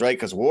problems, right?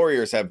 Because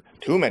warriors have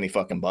too many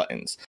fucking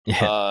buttons.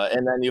 Yeah.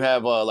 And then you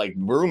have, like,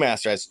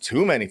 Brewmaster has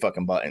too many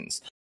fucking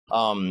buttons.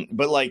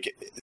 But, like,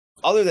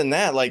 other than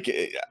that, like,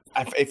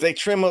 if they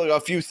trim a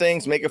few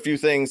things, make a few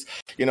things,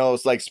 you know,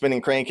 it's like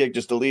spinning crane kick,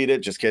 just delete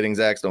it. Just kidding,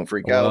 Zax, don't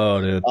freak out.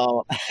 Oh, dude.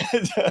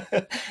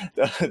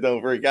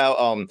 Don't freak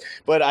out.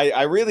 But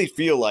I really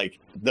feel like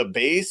the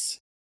base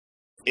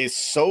is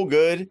so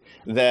good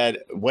that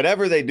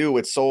whatever they do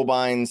with soul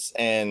binds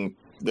and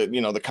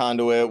the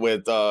conduit,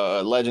 with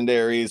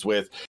legendaries,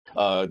 with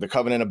the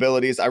covenant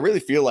abilities, I really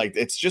feel like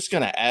it's just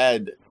gonna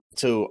add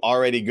to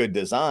already good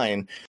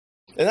design.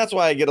 And that's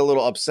why I get a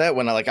little upset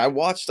when I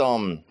watched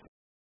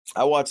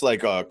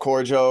like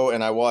Corjo,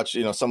 and I watched,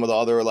 you know, some of the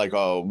other like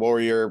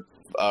warrior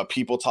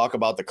people talk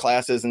about the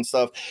classes and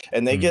stuff,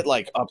 and they get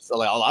like a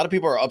lot of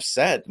people are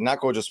upset, not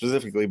Corjo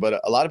specifically,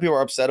 but a lot of people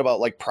are upset about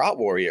like Prot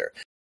Warrior.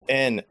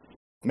 And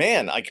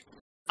man, like,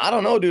 I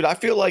don't know, dude. I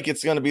feel like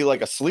it's going to be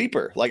like a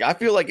sleeper. Like, I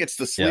feel like it's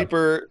the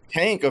sleeper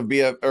tank of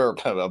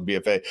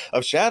BFA,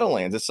 of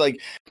Shadowlands. It's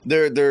like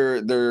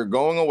they're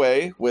going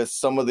away with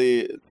some of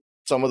the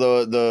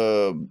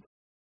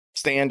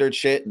standard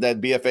shit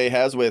that BFA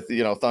has with,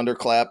 you know,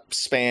 thunderclap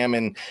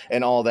spam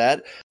and all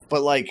that.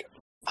 But like,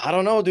 I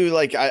don't know, dude.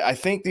 Like, I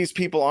think these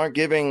people aren't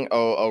giving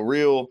a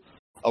real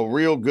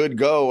good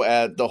go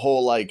at the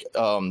whole like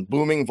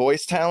booming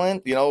voice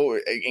talent, you know,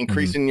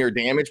 increasing your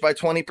damage by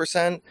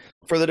 20%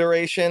 for the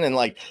duration, and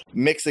like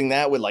mixing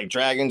that with like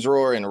Dragon's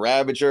Roar and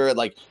Ravager.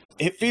 Like,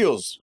 it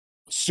feels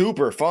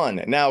super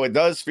fun. Now it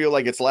does feel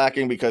like it's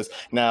lacking because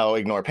now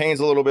Ignore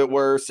Pain's a little bit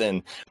worse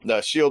and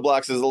the shield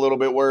blocks is a little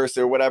bit worse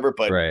or whatever,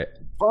 but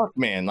fuck,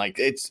 man, like,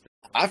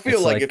 I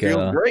feel like it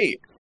feels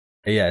great.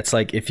 Yeah, it's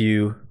like if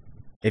you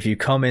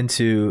come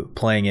into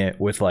playing it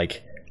with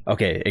like,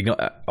 okay,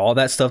 all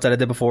that stuff that I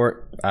did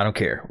before, I don't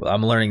care,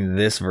 I'm learning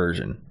this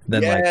version,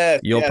 then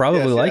you'll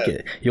probably like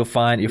it. You'll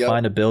find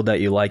a build that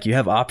you like. You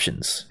have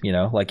options, you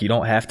know, like, you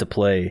don't have to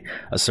play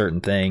a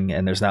certain thing,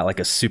 and there's not like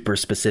a super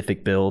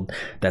specific build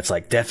that's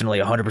like definitely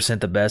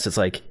 100% the best. It's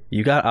like,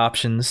 you got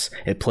options.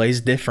 It plays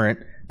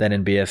different than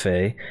in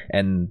BFA,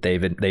 and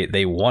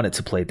they want it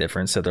to play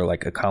different, so they're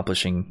like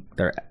accomplishing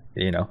their,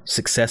 you know,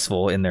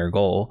 successful in their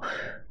goal.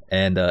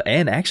 And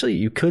actually,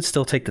 you could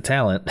still take the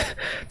talent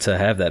to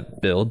have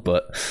that build,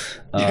 but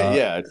so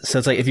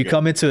it's like, if you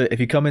come into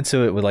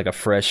it with like a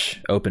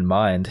fresh, open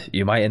mind,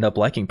 you might end up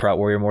liking Prot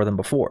Warrior more than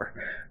before.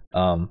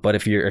 But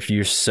if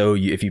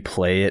you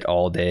play it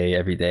all day,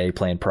 every day,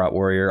 playing Prot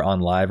Warrior on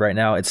live right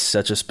now, it's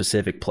such a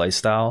specific play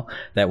style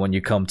that when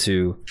you come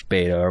to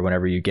beta or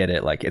whenever you get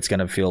it, like, it's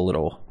gonna feel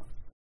a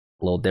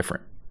little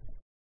different.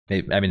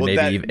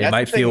 Maybe it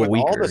might feel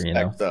weaker, you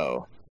know.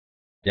 Though.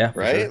 Yeah,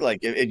 right. Sure. Like,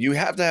 you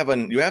have to have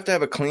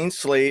a clean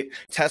slate,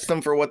 test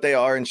them for what they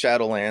are in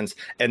Shadowlands,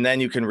 and then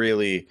you can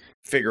really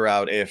figure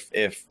out if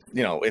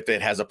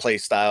it has a play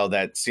style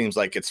that seems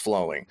like it's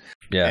flowing.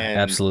 Yeah, and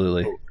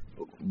absolutely.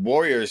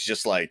 Warriors,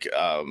 just like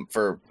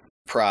for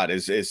Prot,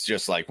 is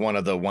just like one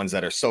of the ones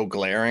that are so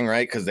glaring,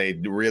 right? Because they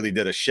really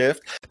did a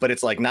shift, but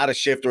it's like not a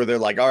shift where they're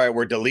like, all right,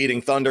 we're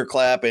deleting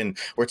Thunderclap and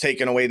we're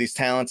taking away these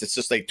talents. It's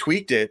just they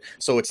tweaked it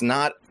so it's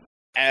not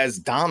as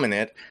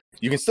dominant.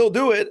 You can still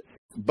do it,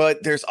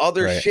 but there's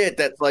other shit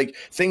that's like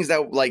things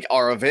that like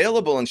are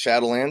available in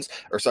Shadowlands,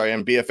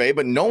 in BFA,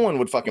 but no one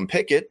would fucking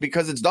pick it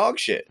because it's dog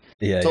shit.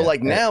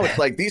 Now it's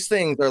like these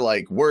things are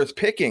like worth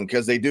picking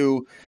because they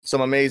do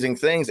some amazing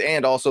things,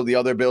 and also the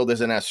other build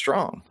isn't as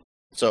strong.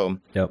 So,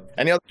 Yep.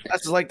 any other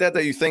classes like that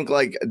you think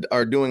like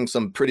are doing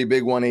some pretty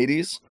big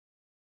 180s?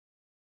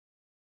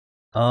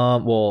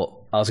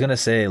 Well, I was gonna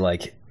say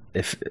like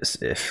if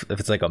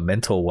it's like a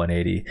mental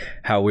 180,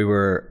 how we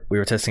were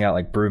testing out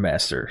like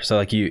Brewmaster. So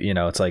like you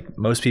know, it's like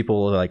most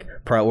people are like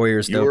Prot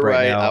Warrior's dope You were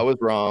right right. now. I was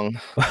wrong.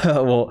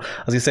 Well,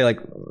 I was gonna say like,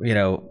 you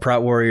know,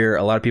 Prot Warrior,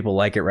 a lot of people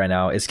like it right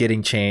now. It's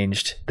getting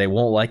changed. They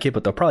won't like it,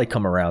 but they'll probably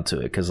come around to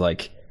it because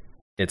like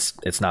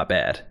it's not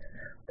bad.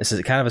 This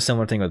is kind of a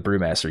similar thing with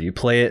Brewmaster. You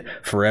play it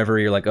forever.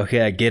 You're like,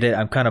 okay, I get it.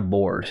 I'm kind of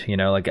bored. You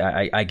know, like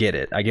I get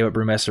it. I get what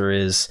Brewmaster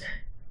is.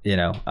 You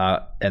know,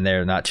 and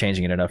they're not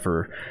changing it enough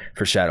for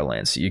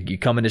Shadowlands. You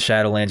come into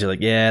Shadowlands, you're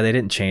like, yeah, they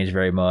didn't change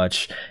very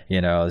much.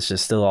 You know, it's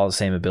just still all the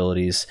same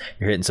abilities.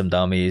 You're hitting some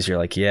dummies. You're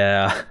like,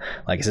 yeah,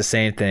 like it's the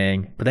same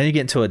thing. But then you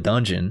get into a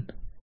dungeon,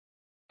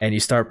 and you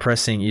start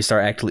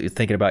actually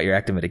thinking about your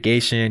active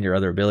mitigation, your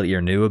other ability,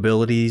 your new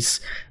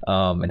abilities,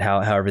 and how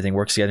everything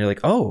works together. You're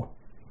like, oh,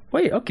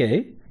 wait,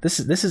 okay. This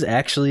is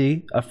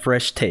actually a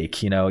fresh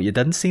take. You know, it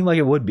doesn't seem like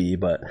it would be,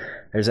 but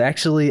there's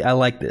actually, I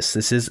like this.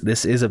 This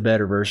is a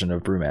better version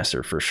of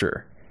Brewmaster for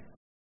sure.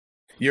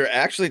 You're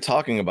actually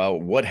talking about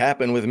what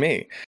happened with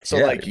me. So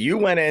Yeah. like you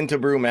went into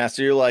Brewmaster,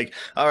 you're like,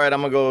 all right, I'm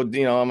gonna go,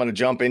 you know, I'm gonna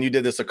jump in. You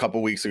did this a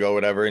couple weeks ago,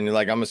 whatever. And you're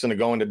like, I'm just gonna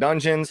go into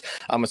dungeons.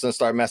 I'm just gonna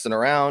start messing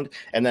around.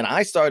 And then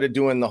I started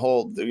doing the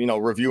whole, you know,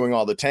 reviewing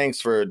all the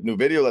tanks for a new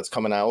video that's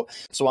coming out.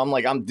 So I'm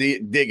like, I'm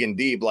digging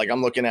deep. Like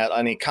I'm looking at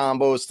any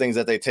combos, things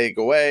that they take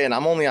away. And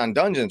I'm only on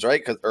dungeons,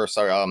 right?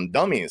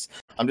 Dummies.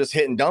 I'm just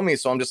hitting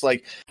dummies. So I'm just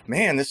like,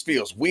 man, this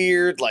feels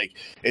weird. Like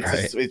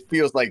it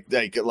feels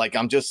like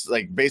I'm just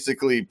like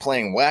basically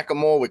playing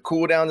whack-a-mole with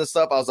cooldowns and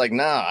stuff. I was like,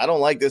 nah, I don't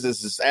like this.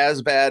 This is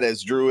as bad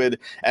as Druid,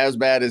 as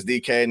bad as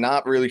DK,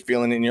 not really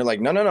feeling it. And you're like,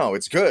 no,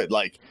 it's good.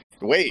 Like,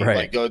 wait,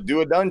 like go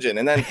do a dungeon.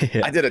 And then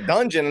I did a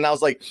dungeon and I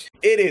was like,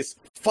 it is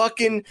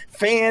fucking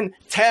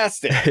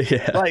fantastic.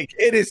 Like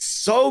it is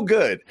so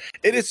good.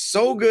 It is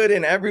so good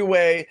in every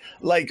way.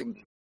 Like,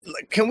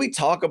 can we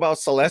talk about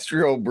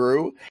Celestial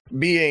Brew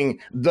being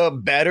the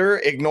better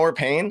Ignore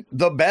Pain,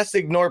 the best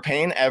Ignore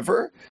Pain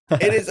ever?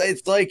 It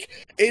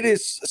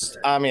is.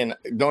 I mean,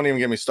 don't even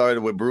get me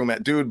started with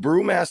Brewmaster. Dude,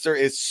 Brewmaster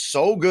is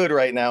so good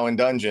right now in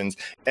dungeons.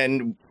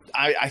 And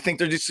I think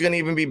they're just going to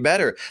even be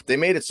better. They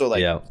made it so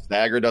like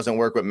Stagger doesn't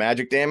work with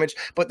magic damage,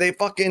 but they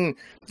fucking,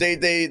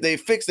 they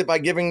fixed it by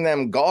giving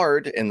them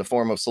guard in the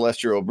form of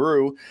Celestial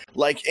Brew,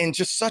 like in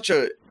just such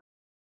a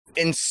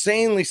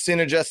insanely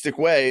synergistic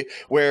way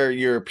where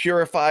your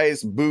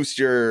purifies boost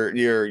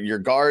your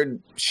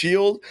guard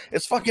shield.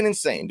 It's fucking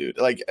insane, dude.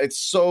 Like it's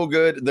so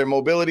good. Their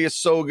mobility is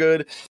so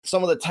good.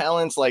 Some of the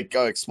talents like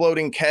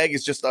exploding keg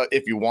is just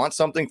if you want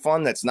something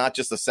fun that's not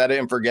just a set it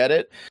and forget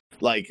it,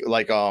 like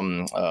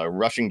rushing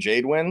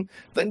Jadewind,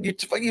 then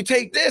you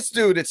take this,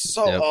 dude. It's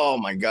so oh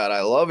my god,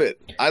 I love it.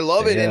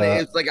 And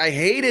it's like I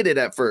hated it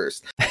at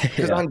first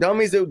because on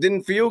dummies it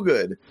didn't feel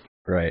good.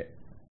 Right.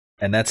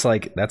 And that's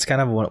kind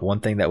of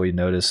one thing that we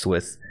noticed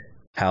with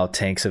how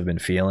tanks have been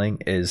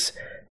feeling is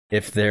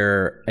if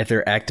their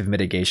active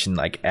mitigation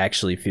like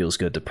actually feels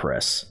good to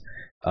press.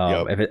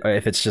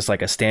 If it's just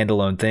like a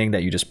standalone thing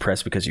that you just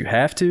press because you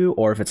have to,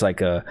 or if it's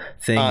like a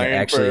thing that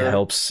actually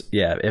helps,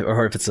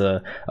 or if it's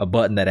a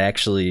button that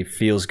actually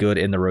feels good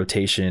in the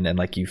rotation and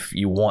like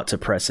you want to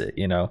press it,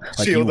 you know,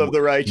 like Shield of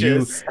the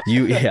Righteous.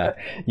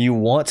 You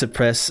want to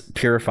press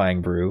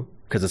Purifying Brew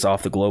because it's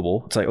off the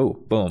global. It's like, oh,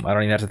 boom, I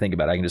don't even have to think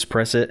about it. I can just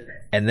press it,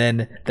 and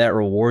then that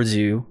rewards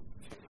you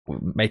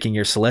making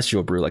your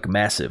Celestial Brew like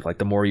massive. Like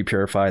the more you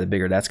purify, the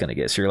bigger that's going to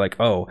get. So you're like,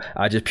 oh,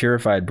 I just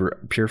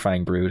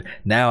Purifying Brewed.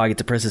 Now I get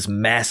to press this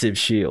massive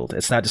shield.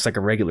 It's not just like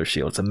a regular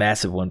shield. It's a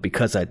massive one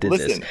because I did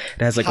this. It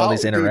has like all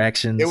these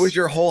interactions. Dude, it was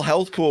your whole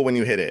health pool when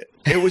you hit it.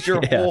 It was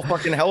your whole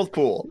fucking health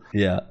pool.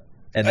 Yeah.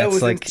 And that that's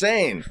was like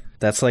insane.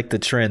 That's like the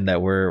trend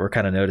that we're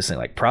kind of noticing.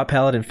 Like Prot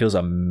Paladin feels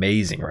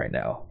amazing right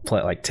now.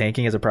 Like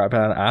tanking as a Prot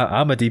Paladin.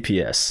 I'm a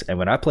DPS, and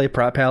when I play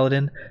Prot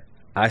Paladin,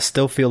 I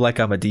still feel like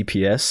I'm a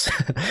DPS.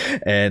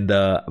 And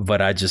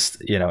but I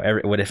just, you know,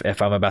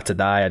 if I'm about to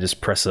die, I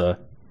just press a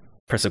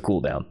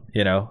cooldown.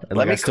 You know,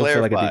 like I still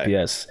feel like a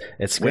DPS.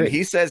 It's great. When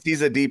he says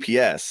he's a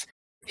DPS,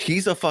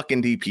 he's a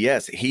fucking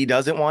DPS. He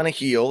doesn't want to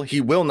heal.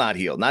 He will not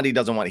heal. Not he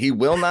doesn't want. He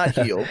will not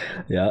heal.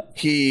 Yeah.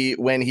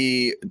 When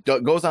he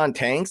goes on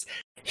tanks,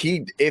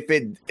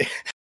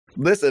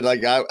 listen,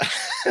 like I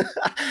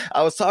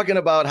was talking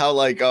about how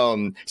like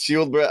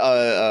shield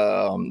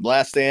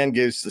Last Stand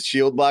gives the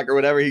shield block or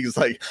whatever. He's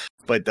like,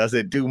 but does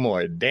it do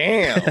more?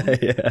 Damn.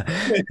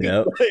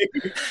 Yep.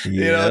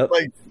 You know, it's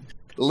like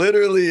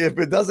literally if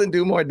it doesn't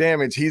do more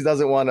damage, he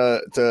doesn't want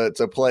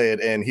to play it.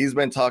 And he's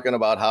been talking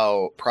about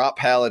how Prot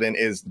Paladin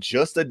is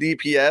just a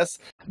DPS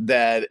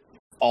that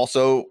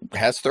also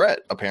has threat,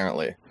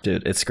 apparently.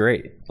 Dude, it's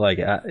great. Like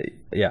I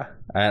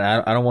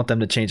don't want them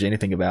to change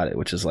anything about it,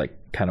 which is like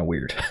kind of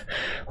weird.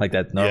 Like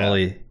that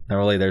normally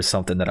there's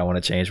something that I want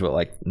to change, but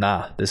like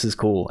nah, this is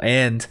cool.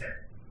 And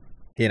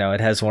you know, it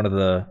has one of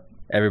the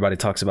everybody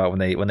talks about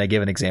when they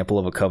give an example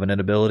of a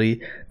Covenant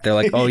ability, they're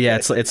like, oh yeah,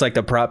 it's like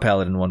the Prot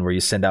Paladin one where you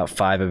send out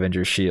 5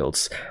 Avengers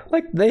shields.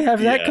 Like they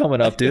have that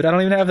coming up, dude. I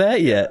don't even have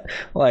that yet.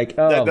 Like,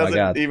 oh that my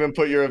god, even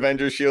put your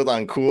Avengers shield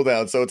on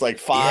cooldown, so it's like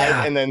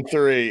 5 and then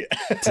 3.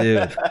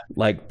 Dude,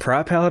 like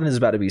Prot Paladin is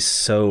about to be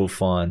so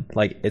fun.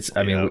 Like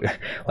I mean,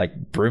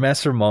 like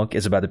Brewmaster Monk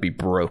is about to be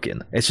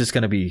broken. It's just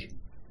gonna be.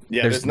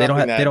 Yeah, there's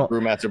nothing that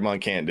Brewmaster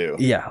Monk can't do.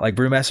 Yeah, like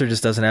Brewmaster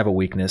just doesn't have a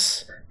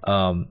weakness.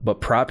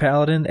 But Prot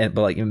Paladin,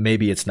 but like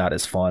maybe it's not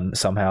as fun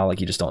somehow. Like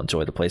you just don't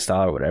enjoy the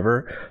playstyle or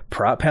whatever.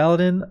 Prot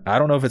Paladin, I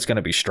don't know if it's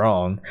gonna be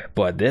strong,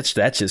 but that's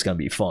just gonna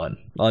be fun.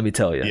 Let me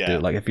tell you,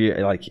 dude. Like if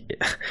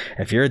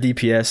you're a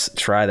DPS,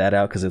 try that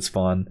out because it's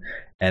fun.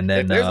 And then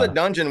if there's a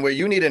dungeon where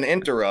you need an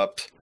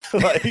interrupt.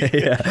 Like,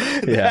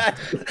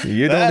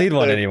 you don't need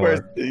one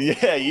anymore.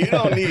 You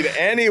don't need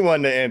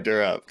anyone to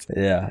interrupt.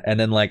 And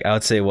then like I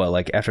would say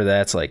after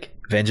that, it's like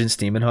Vengeance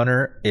Demon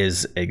Hunter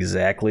is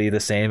exactly the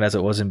same as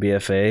it was in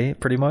BFA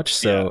pretty much.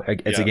 So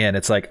again,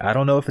 it's like I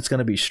don't know if it's going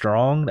to be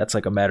strong. That's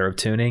like a matter of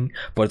tuning,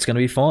 but it's going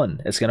to be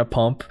fun. It's going to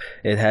pump.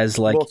 It has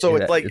like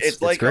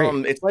it's like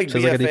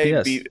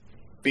BFA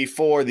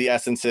before the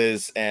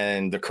essences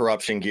and the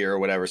corruption gear or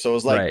whatever. So it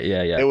was like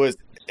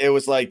it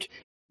was like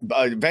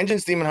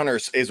Vengeance Demon Hunter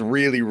is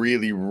really,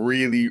 really,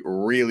 really,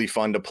 really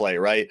fun to play,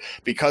 right?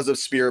 Because of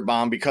Spirit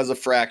Bomb, because of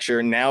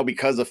Fracture, now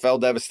because of Fell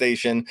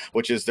Devastation,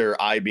 which is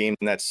their I beam,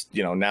 that's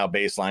now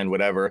baseline,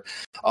 whatever.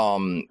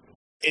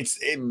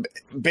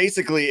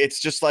 Basically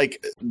it's just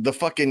like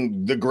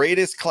the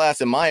greatest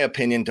class in my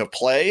opinion to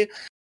play.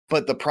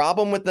 But the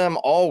problem with them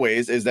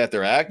always is that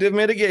their active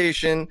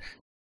mitigation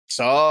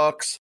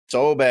sucks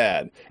so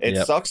bad.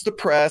 It sucks to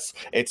press.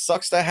 It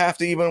sucks to have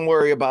to even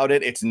worry about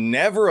it. It's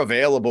never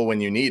available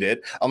when you need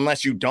it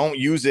unless you don't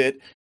use it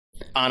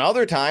on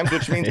other times,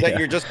 which means that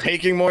you're just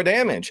taking more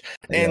damage.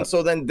 And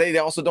so then they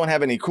also don't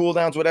have any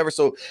cooldowns, whatever.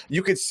 So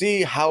you could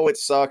see how it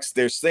sucks.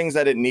 There's things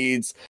that it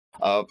needs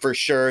for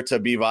sure to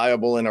be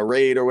viable in a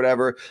raid or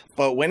whatever.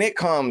 But when it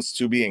comes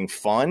to being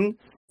fun,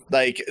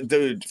 like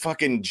the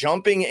fucking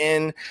jumping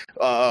in,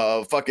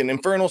 fucking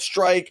Infernal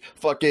Strike,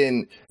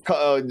 fucking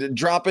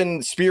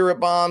dropping Spirit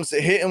Bombs,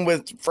 hitting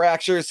with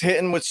Fractures,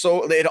 hitting with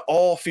it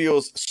all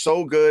feels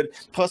so good.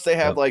 Plus they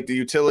have like the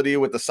utility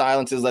with the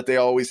silences that they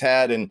always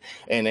had and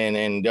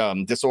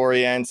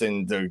disorients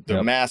and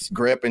the mass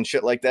grip and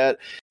shit like that.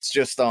 It's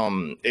just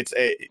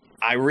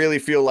I really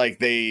feel like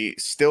they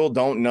still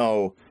don't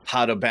know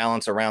how to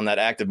balance around that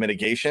active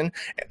mitigation.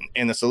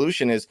 And the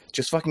solution is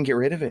just fucking get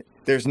rid of it.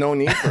 There's no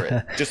need for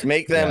it. Just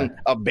make them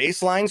a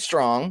baseline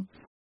strong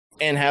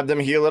and have them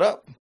heal it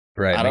up.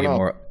 Right.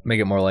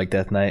 Make it more like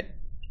Death Knight.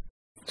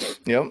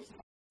 Yep.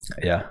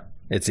 Yeah.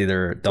 It's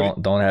either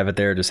don't have it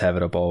there, just have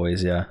it up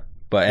always. Yeah.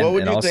 But what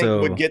would you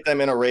think would get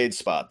them in a raid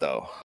spot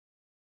though?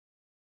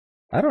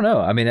 I don't know.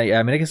 I mean,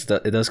 I guess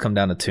it does come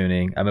down to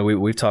tuning. I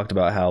mean, we've talked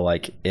about how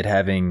like it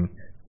having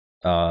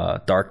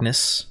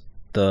darkness,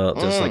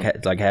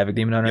 just like Havoc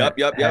Demon Hunter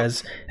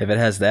has. If it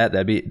has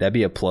that'd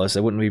be a plus.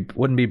 It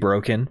wouldn't be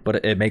broken,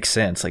 but it makes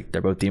sense. Like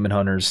they're both Demon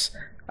Hunters.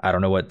 I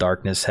don't know what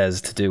darkness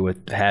has to do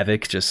with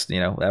Havoc. Just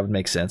that would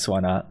make sense. Why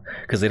not?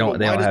 Because they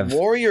don't have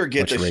Warrior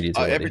get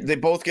they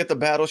both get the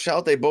battle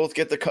shout. They both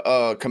get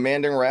the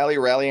commanding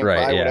rallying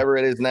cry, whatever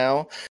it is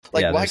now.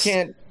 Like why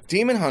can't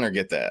Demon Hunter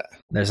get that?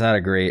 There's not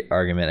a great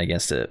argument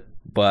against it,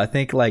 but I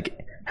think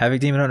like Havoc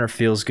Demon Hunter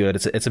feels good.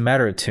 It's a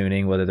matter of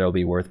tuning whether they'll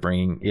be worth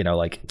bringing,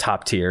 like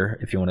top tier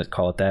if you want to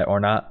call it that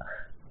or not.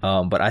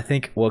 But I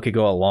think what could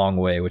go a long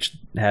way, which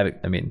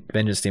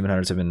Vengeance Demon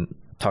Hunters have been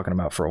talking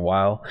about for a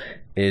while,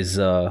 is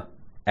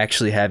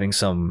actually having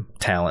some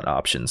talent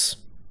options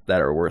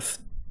that are worth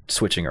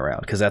switching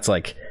around. Because that's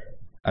like,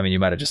 you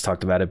might have just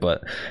talked about it,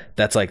 but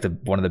that's like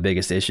one of the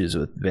biggest issues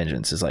with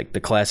Vengeance is like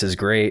the class is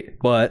great,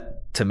 but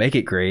to make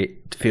it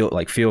great, to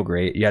feel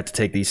great, you have to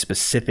take these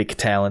specific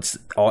talents.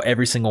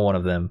 Every single one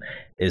of them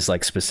is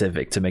like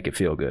specific to make it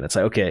feel good. It's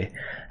like, okay,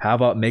 how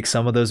about make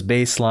some of those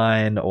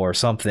baseline or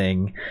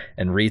something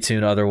and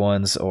retune other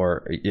ones,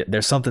 or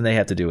there's something they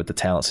have to do with the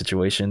talent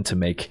situation to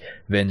make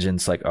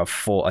Vengeance like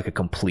a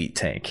complete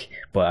tank.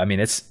 But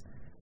it's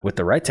with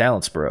the right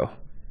talents, bro.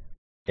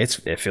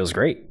 It feels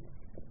great.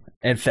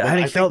 And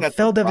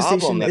Fell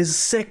Devastation is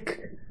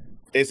sick.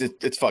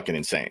 It's fucking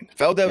insane.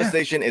 Fell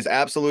Devastation is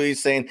absolutely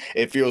insane.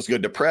 It feels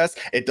good to press.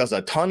 It does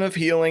a ton of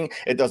healing.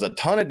 It does a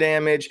ton of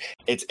damage.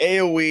 It's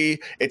AoE.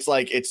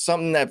 It's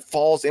something that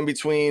falls in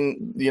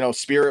between,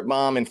 Spirit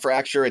Bomb and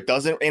Fracture. It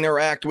doesn't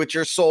interact with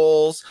your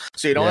souls,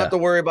 so you don't have to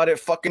worry about it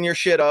fucking your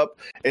shit up.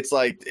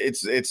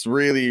 It's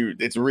really,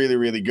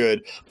 really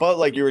good. But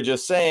like you were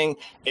just saying,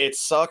 it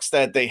sucks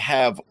that they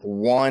have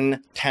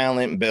one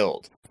talent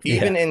build.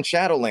 Even in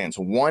Shadowlands,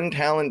 one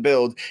talent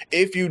build.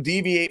 If you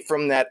deviate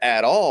from that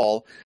at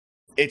all,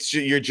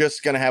 you're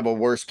just gonna have a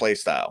worse play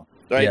style,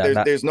 right?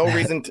 There's no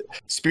reason.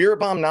 Spirit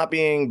Bomb not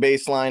being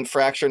baseline,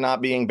 Fracture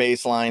not being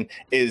baseline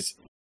is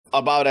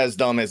about as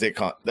dumb as as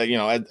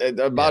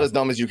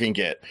dumb as you can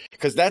get,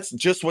 because that's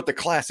just what the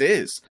class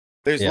is.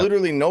 There's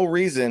literally no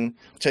reason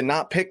to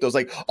not pick those.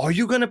 Like, are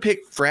you gonna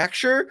pick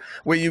Fracture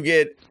where you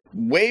get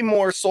way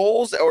more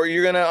souls, or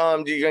you're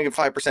gonna get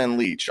 5%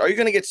 leech? Are you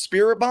gonna get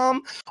spirit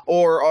bomb,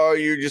 or are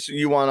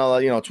you want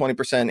to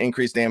 20%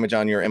 increased damage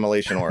on your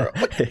immolation aura?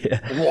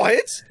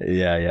 What?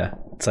 Yeah.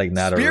 It's like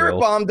not spirit a real...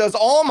 bomb does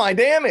all my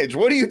damage.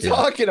 What are you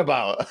talking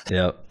about?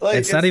 Yeah, like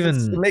it's not even.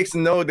 It makes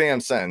no damn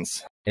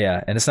sense.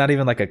 Yeah, and it's not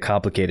even like a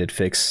complicated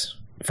fix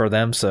for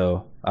them.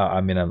 So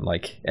I mean, I'm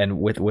like, and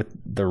with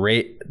the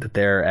rate that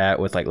they're at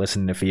with like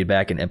listening to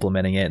feedback and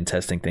implementing it and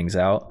testing things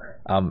out,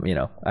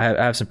 I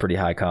have some pretty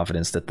high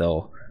confidence that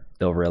they'll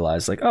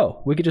realize like,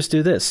 oh, we could just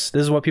do this.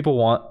 This is what people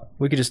want.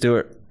 We could just do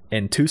it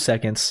in 2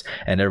 seconds,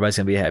 and everybody's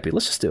gonna be happy.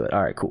 Let's just do it.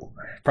 All right, cool.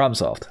 Problem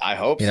solved. I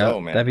hope so,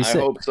 man. That'd be sick. I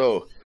hope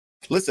so.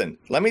 Listen,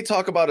 let me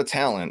talk about a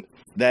talent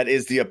that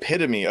is the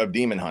epitome of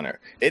Demon Hunter.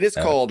 It is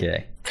called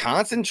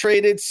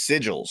Concentrated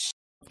Sigils.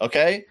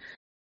 Okay,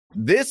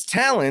 this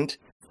talent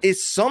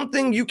is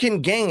something you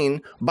can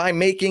gain by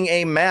making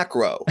a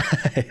macro.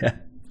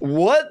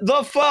 What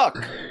the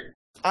fuck?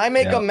 I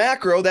make a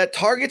macro that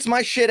targets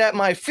my shit at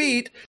my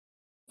feet.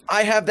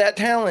 I have that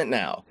talent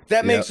now.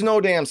 That makes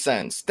no damn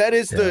sense. That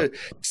is the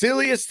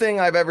silliest thing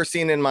I've ever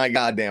seen in my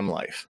goddamn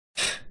life.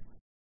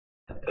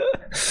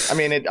 I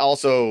mean, it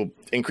also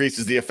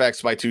increases the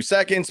effects by 2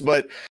 seconds,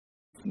 but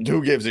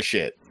who gives a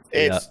shit?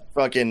 It's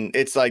fucking,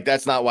 it's like,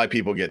 that's not why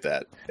people get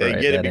that. They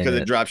get it because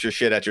it drops your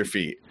shit at your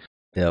feet.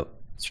 Yep.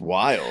 It's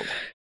wild.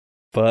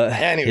 But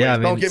anyways,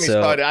 don't get me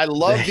started. I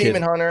love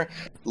Demon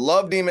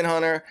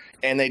Hunter,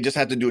 and they just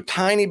have to do a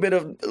tiny bit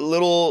of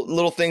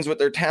little things with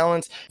their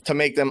talents to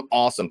make them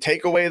awesome.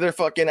 Take away their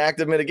fucking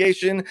active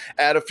mitigation,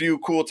 add a few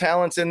cool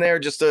talents in there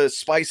just to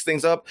spice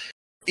things up.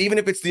 Even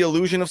if it's the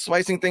illusion of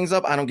spicing things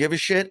up, I don't give a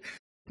shit.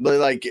 But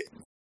like,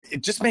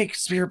 it just make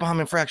Spirit Bomb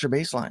and Fracture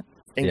baseline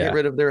and get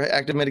rid of their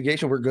active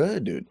mitigation. We're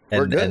good, dude.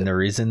 We're good. And the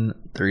reason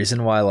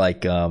why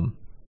like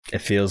it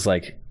feels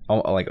like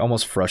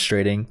almost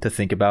frustrating to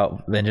think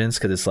about Vengeance,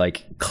 because it's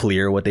like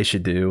clear what they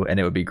should do and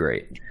it would be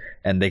great,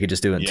 and they could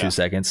just do it in 2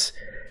 seconds.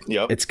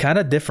 Yep. It's kind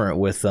of different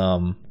with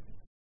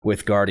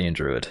Guardian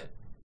Druid.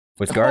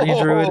 With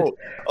Guardian Druid,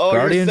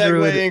 Guardian you're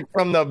segueing Druid,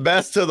 from the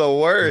best to the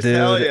worst. Dude,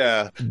 hell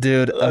yeah,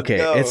 dude. Okay,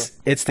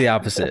 it's the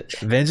opposite.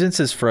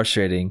 Vengeance is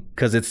frustrating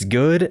because it's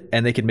good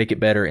and they can make it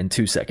better in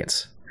 2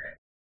 seconds.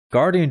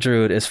 Guardian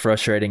Druid is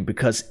frustrating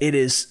because it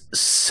is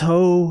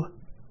so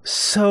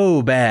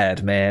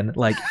bad, man.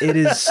 Like, it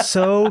is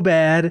so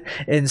bad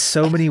in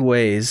so many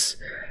ways,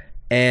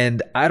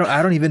 and I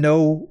don't even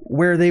know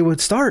where they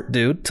would start,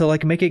 dude, to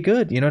like make it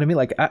good. You know what I mean?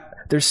 Like,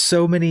 there's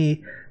so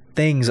many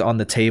things on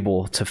the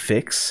table to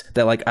fix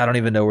that like I don't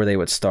even know where they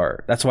would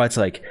start. That's why it's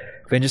like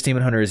Vengeance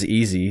Demon Hunter is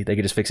easy. They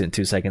could just fix it in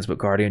 2 seconds, but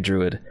Guardian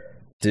Druid,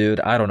 dude,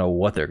 I don't know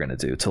what they're gonna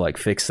do to like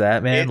fix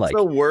that, man. It's like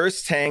the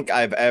worst tank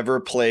I've ever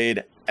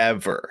played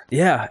ever.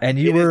 Yeah, and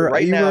you were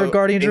a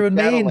Guardian Druid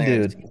main,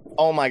 dude.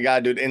 Oh my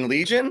god, dude. In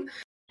Legion,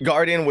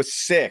 Guardian was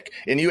sick,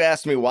 and you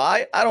asked me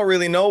why. I don't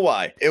really know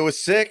why. It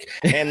was sick,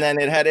 and then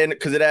it had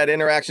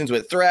interactions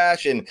with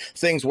Thrash, and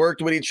things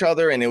worked with each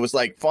other, and it was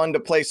like fun to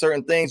play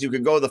certain things. You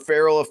could go the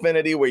Feral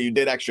Affinity where you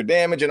did extra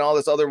damage and all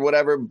this other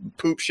whatever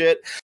poop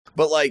shit.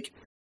 But like,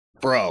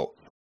 bro,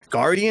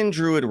 Guardian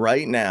Druid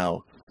right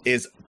now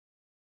is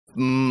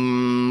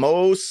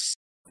most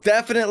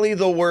definitely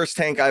the worst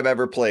tank I've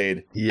ever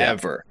played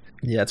ever.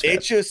 Yeah,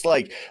 it's just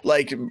like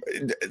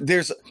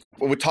there's,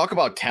 we talk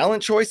about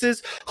talent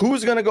choices.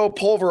 Who's gonna go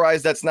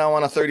Pulverize that's now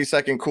on a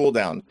 30-second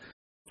cooldown?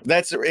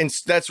 That's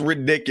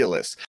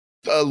ridiculous.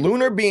 A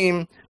Lunar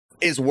Beam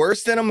is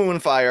worse than a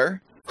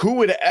Moonfire. Who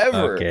would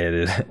ever? Okay,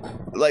 dude.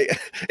 Like,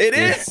 it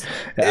is.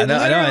 I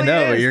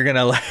know. But you're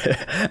gonna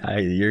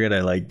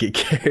like get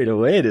carried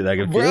away, dude. I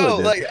can feel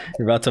it. Like,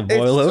 you're about to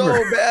boil over.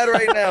 It's so bad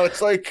right now.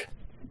 It's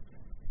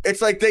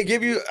like they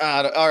give you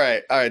all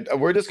right.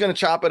 We're just gonna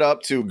chop it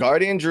up to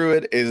Guardian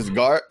Druid is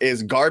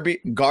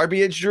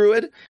garbage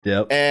Druid.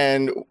 Yep.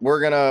 And we're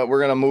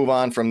gonna move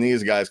on from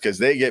these guys because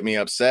they get me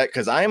upset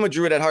because I am a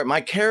Druid at heart.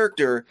 My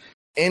character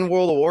in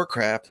World of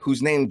Warcraft,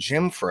 who's named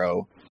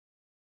Jimfro,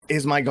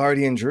 is my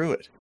Guardian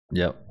Druid.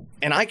 Yep.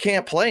 And I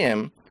can't play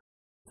him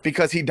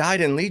because he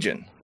died in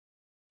Legion.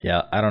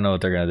 Yeah, I don't know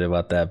what they're gonna do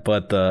about that,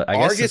 but I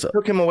guess Argus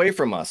took him away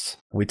from us.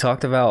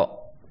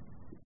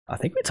 I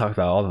think we talked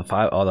about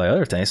all the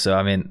other things. So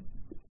I mean,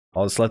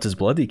 all that's left is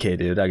Blood DK,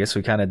 dude. I guess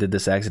we kind of did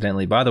this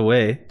accidentally. By the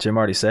way, Jim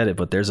already said it,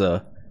 but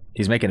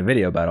he's making a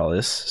video about all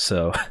this,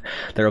 so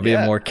there'll be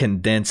a more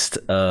condensed,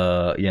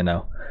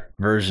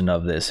 version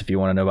of this. If you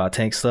want to know about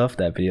tank stuff,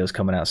 that video is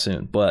coming out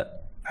soon.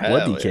 But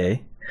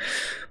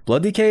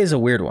Blood DK is a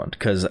weird one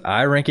because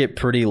I rank it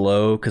pretty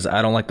low because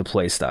I don't like the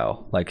play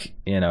style. Like,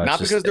 not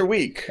because they're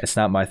weak. It's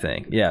not my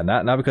thing. Yeah,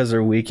 not because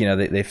they're weak.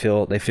 They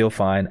feel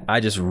fine. I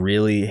just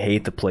really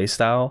hate the play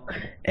style.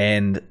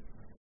 And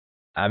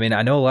I mean,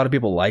 I know a lot of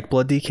people like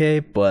Blood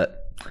DK,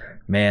 but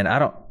man, I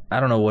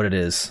don't know what it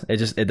is.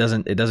 It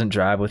doesn't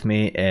drive with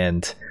me,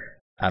 and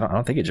I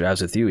don't think it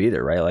drives with you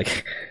either, right?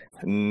 Like,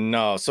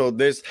 no. So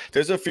there's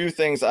a few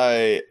things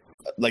I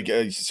like.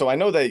 So I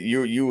know that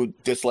you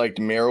disliked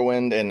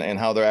Morrowind and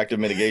how their active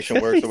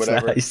mitigation works or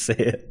whatever. I say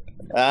it.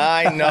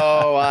 I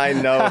know.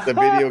 It's a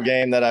video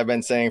game that I've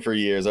been saying for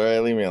years. All right,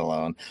 leave me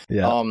alone.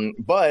 Yeah.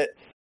 But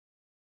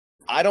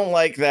I don't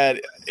like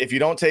that if you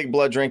don't take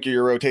Blood Drinker,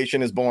 your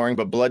rotation is boring,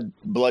 but Blood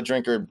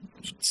Drinker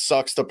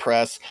sucks to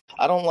press.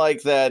 I don't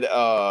like that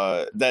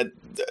that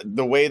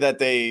the way that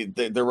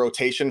the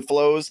rotation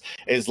flows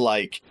is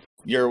like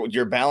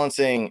you're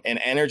balancing an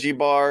energy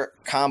bar,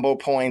 combo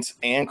points,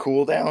 and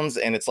cooldowns,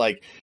 and it's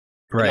like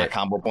not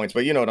combo points,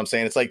 but you know what I'm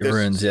saying. It's like there's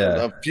runes,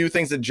 a few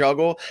things to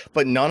juggle,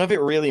 but none of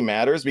it really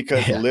matters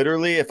because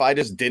literally, if I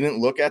just didn't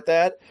look at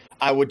that,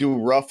 I would do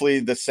roughly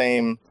the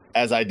same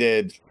as I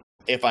did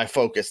if I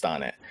focused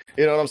on it.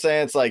 You know what I'm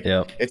saying? It's like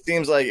it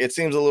seems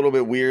a little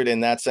bit weird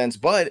in that sense,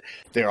 but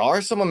there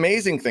are some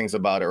amazing things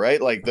about it,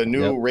 right? Like the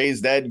new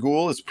Raised Dead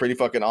Ghoul is pretty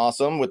fucking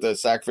awesome with the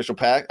Sacrificial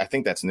Pact. I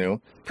think that's new.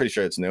 Pretty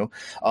sure it's new.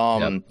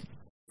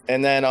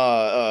 And then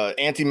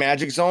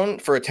anti-magic zone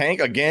for a tank.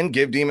 Again,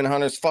 give Demon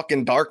Hunters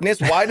fucking darkness.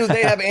 Why do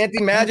they have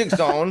anti-magic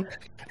zone?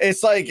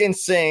 It's like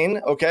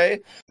insane, okay?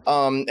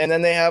 And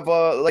then they have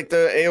like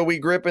the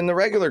AoE grip and the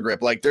regular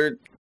grip. Like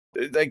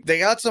they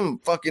got some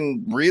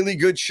fucking really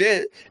good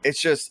shit.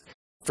 It's just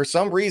for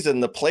some reason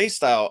the play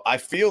style, I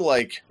feel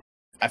like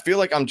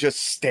I'm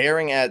just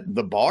staring at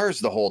the bars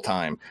the whole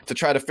time to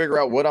try to figure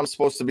out what I'm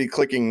supposed to be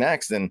clicking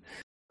next. And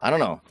I don't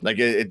know. Like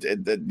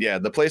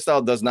the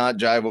playstyle does not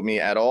jive with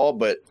me at all.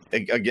 But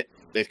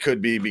it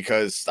could be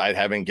because I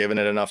haven't given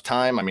it enough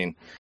time. I mean,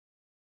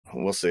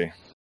 we'll see.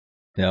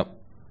 Yep.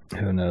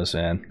 Who knows,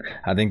 man?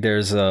 I think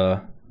there's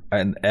and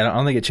I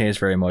don't think it changed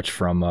very much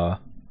from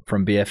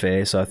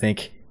BFA. So I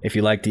think if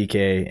you like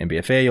DK and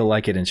BFA, you'll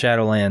like it in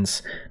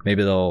Shadowlands.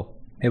 Maybe they'll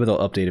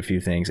update a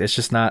few things. It's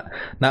just not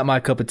my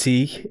cup of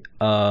tea.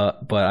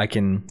 But I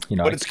can,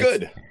 But it's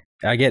good.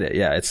 I get it.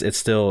 Yeah, it's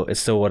still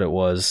what it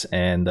was,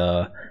 and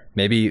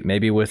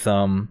maybe with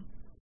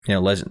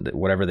legend,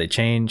 whatever they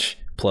change,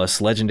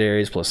 plus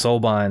legendaries, plus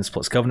soulbinds,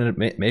 plus covenant,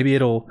 maybe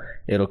it'll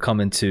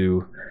come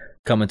into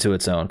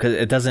its own, because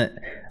it doesn't,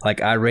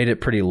 like, I rate it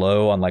pretty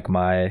low on like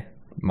my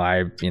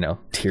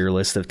tier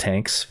list of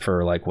tanks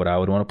for like what I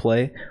would want to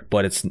play,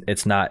 but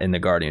it's not in the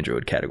Guardian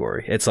Druid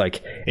category. It's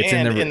like it's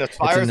in the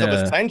Fires of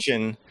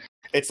Ascension.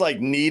 It's like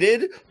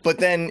needed, but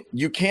then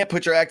you can't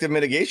put your active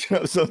mitigation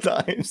up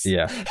sometimes.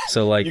 Yeah,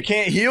 so like you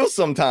can't heal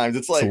sometimes.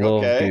 It's like, a little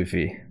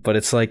goofy, but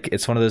it's like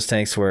it's one of those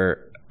tanks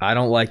where I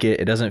don't like it.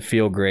 It doesn't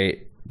feel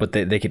great, but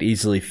they could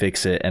easily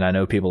fix it, and I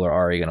know people are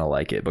already gonna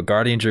like it. But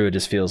Guardian Druid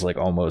just feels like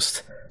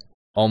almost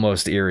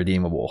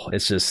irredeemable.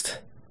 It's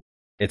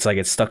like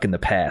it's stuck in the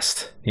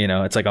past.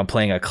 It's like I'm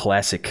playing a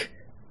classic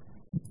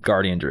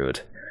Guardian Druid.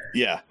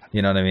 Yeah,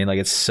 you know what I mean? Like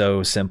it's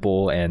so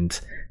simple, and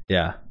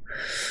I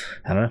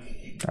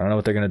don't know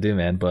what they're gonna do,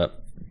 man.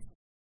 But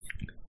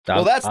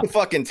that's the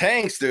fucking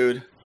tanks,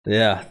 dude.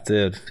 Yeah,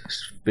 dude.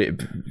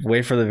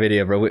 Wait for the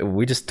video, bro.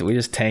 We just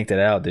tanked it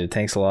out, dude.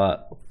 Thanks a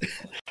lot.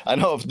 I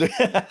know.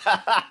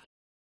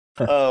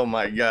 Oh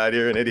my god,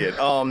 you're an idiot.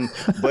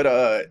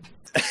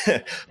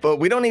 But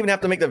we don't even have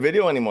to make the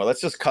video anymore.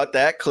 Let's just cut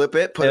that, clip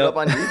it, put it up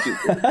on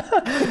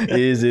YouTube.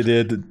 Easy,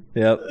 dude.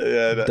 Yep.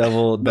 Yeah,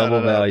 double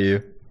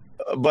value.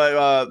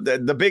 But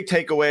the big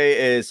takeaway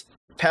is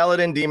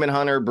Paladin, Demon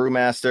Hunter,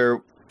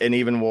 Brewmaster, and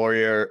even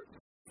Warrior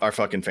are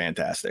fucking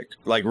fantastic.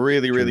 Like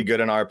really, really good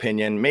in our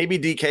opinion. Maybe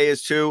DK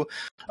is too.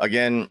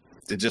 Again,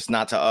 it's just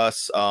not to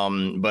us.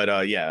 But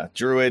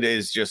Druid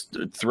is just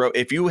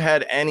if you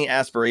had any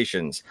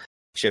aspirations,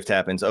 shift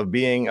happens, of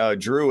being a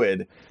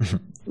Druid,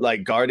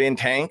 like Guardian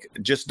tank,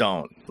 just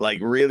don't. Like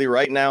really,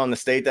 right now in the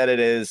state that it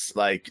is,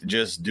 like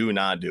just do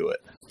not do it.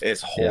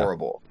 It's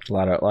horrible.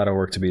 Yeah. A lot of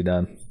work to be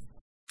done.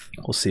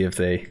 We'll see if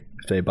they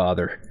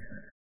bother.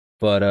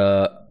 But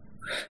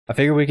I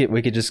figure we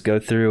could just go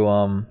through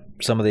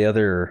some of the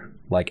other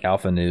like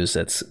alpha news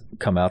that's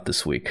come out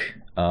this week.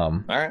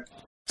 All right.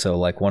 So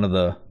like one of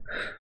the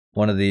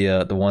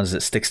ones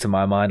that sticks to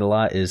my mind a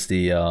lot is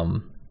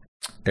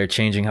they're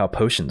changing how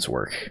potions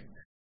work,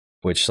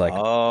 which like a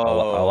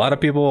lot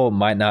of people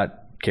might not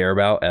care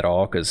about at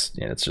all, because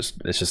it's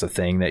just a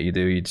thing that you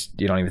do.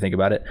 You don't even think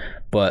about it.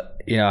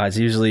 But it's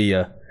usually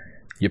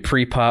you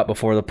pre-pot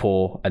before the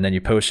pool, and then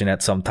you potion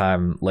at some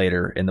time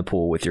later in the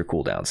pool with your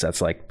cooldowns. That's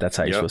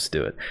how you're supposed to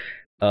do it.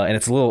 And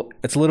it's a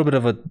little bit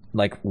of a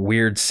like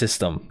weird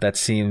system that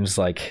seems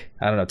like,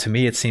 I don't know, to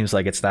me it seems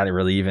like it's not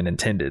really even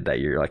intended that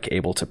you're like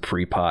able to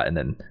pre-pot and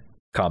then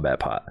combat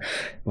pot.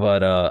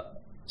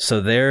 But so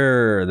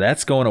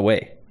that's going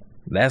away.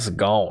 That's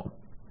gone.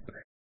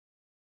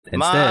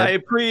 Instead, my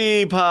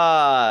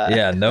pre-pot.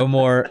 Yeah, no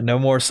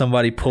more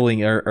somebody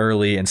pulling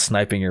early and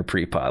sniping your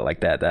pre-pot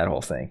like that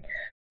whole thing.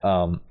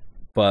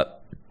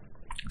 But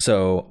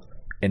so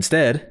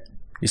instead,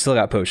 you still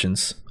got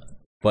potions,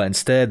 but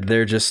instead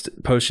they're just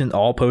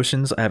all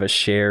potions have a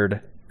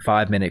shared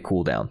 5-minute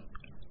cooldown.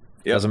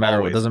 Yep,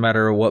 doesn't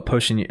matter what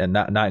potion and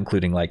not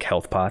including like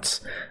health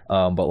pots,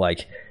 but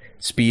like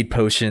speed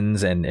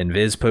potions and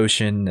invis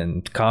potion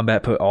and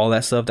combat all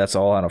that stuff, that's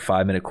all on a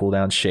 5-minute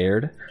cooldown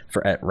shared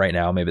for right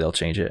now. Maybe they'll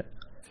change it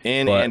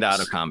and out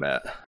of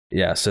combat.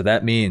 Yeah, so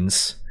that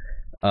means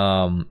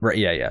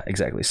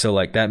exactly. So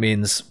like that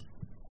means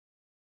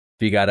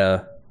if you got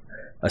a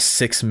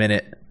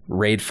 6-minute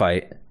raid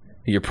fight,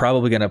 you're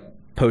probably gonna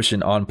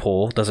potion on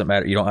pull. Doesn't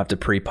matter. You don't have to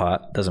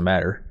pre-pot. Doesn't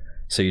matter.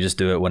 So you just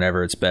do it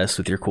whenever it's best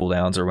with your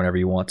cooldowns or whenever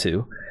you want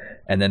to.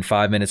 And then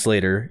 5 minutes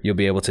later, you'll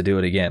be able to do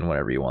it again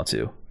whenever you want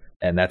to.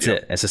 And that's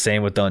it. It's the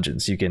same with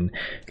dungeons. You can,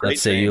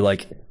 let's say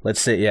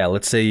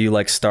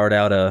you start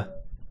out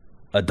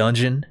a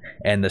dungeon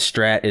and the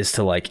strat is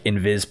to like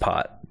invis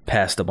pot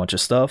past a bunch of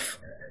stuff.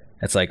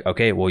 It's like,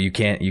 okay, well you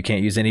can't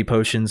use any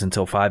potions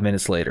until 5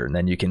 minutes later, and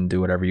then you can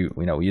do whatever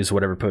use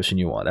whatever potion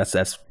you want. That's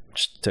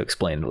just to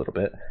explain it a little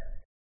bit.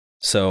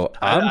 So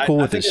I'm cool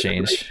with this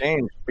change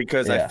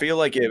because I feel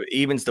like it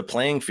evens the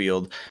playing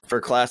field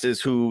for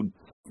classes who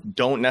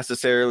don't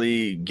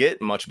necessarily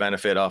get much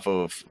benefit off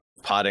of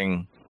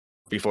potting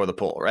before the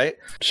pull, right?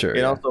 Sure.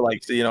 So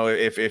like,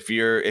 if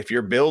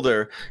you're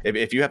builder,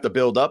 if you have to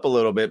build up a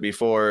little bit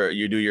before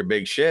you do your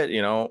big shit,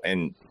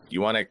 and you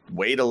want to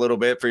wait a little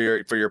bit for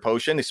your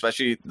potion,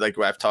 especially like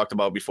I've talked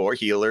about before,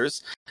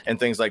 healers and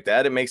things like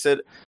that, it makes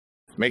it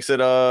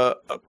a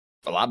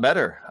lot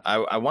better.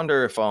 I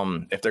wonder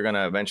if they're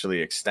gonna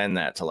eventually extend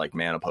that to like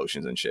mana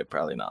potions and shit.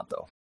 Probably not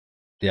though.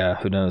 Yeah,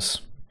 who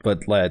knows?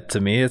 But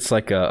to me, it's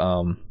like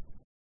a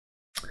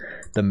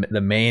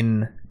the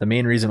main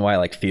reason why it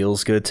like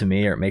feels good to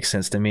me or it makes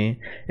sense to me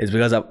is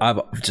because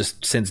I've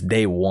just since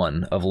day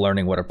one of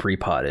learning what a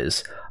pre-pot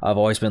is, I've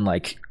always been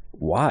like,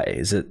 why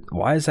is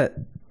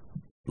that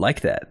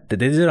like that? Did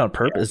they do it on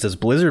purpose? Does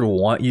Blizzard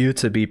want you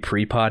to be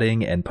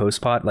pre-potting and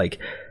post-pot? Like,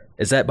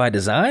 is that by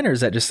design or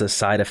is that just a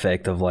side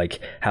effect of like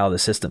how the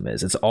system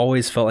is? It's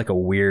always felt like a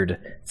weird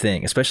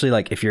thing, especially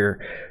like if you're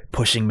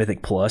pushing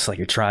Mythic Plus, like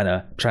you're trying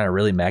to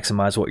really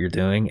maximize what you're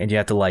doing, and you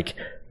have to like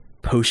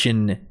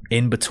potion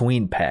in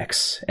between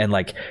packs and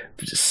like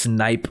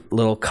snipe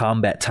little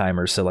combat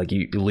timers. So like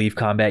you leave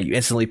combat, you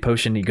instantly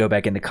potion, you go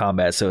back into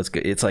combat. So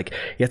it's like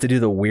you have to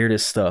do the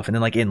weirdest stuff. And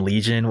then like in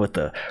Legion with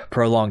the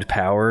prolonged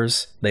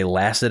powers, they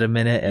lasted a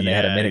minute and they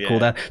had a minute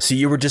cooldown. So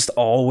you were just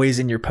always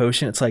in your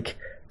potion. It's like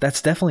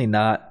that's definitely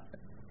not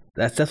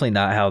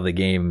how the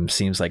game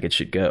seems like it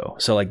should go.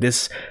 So like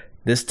this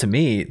to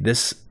me,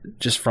 this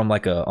just from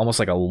like almost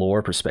like a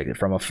lore perspective,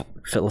 from a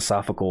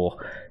philosophical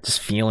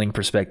just feeling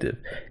perspective,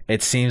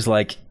 it seems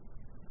like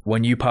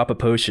when you pop a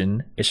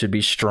potion, it should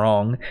be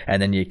strong,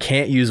 and then you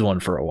can't use one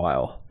for a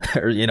while.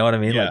 Or you know what I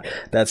mean? Yeah.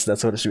 Like that's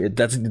what it should be.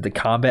 That's the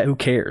combat. Who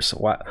cares?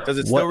 Why does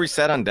it still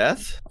reset on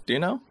death? Do you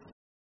know?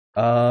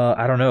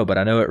 I don't know, but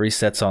I know it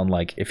resets on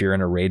like if you're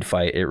in a raid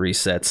fight, it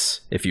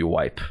resets if you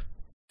wipe,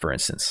 for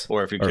instance,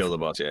 or if you kill the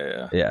boss.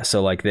 Yeah.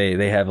 So like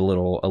they have a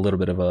little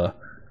bit of a.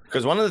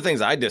 Because one of the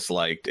things I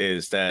disliked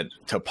is that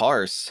to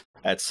parse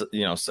so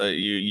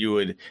you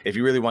would, if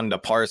you really wanted to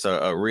parse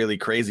a really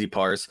crazy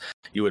parse,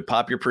 you would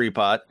pop your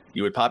pre-pot,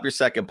 you would pop your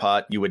second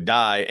pot, you would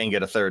die and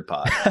get a third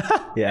pot.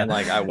 Yeah. And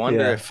like I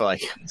wonder if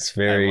like it's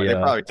very they're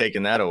probably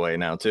taking that away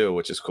now too,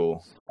 which is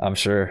cool. I'm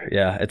sure.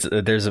 Yeah. It's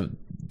there's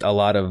a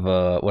lot of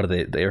what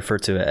do they refer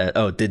to it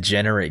as?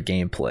 Degenerate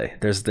gameplay.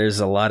 There's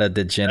a lot of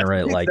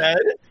degenerate like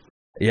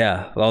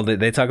yeah. Well,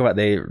 they talk about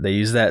they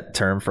use that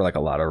term for like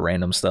a lot of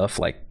random stuff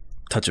like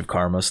Touch of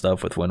Karma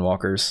stuff with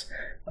Windwalkers,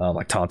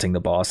 like taunting the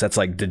boss. That's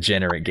like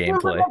degenerate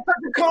gameplay. Touch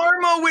of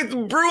Karma with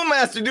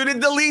Brewmaster, dude. It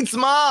deletes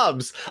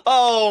mobs.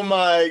 Oh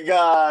my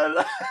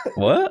god.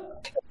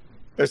 What?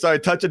 Sorry,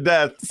 Touch of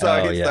Death.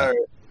 Sorry.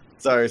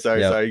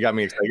 You got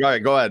me excited. All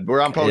right, go ahead.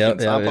 We're on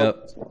potions.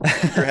 Yep.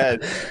 Your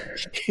head.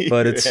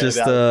 But it's just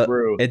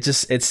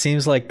it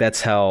seems like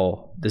this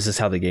is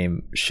how the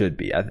game should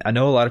be. I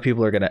know a lot of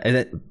people are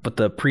gonna, but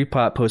the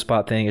pre-pot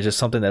post-pot thing is just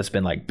something that's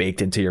been like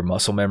baked into your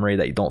muscle memory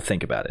that you don't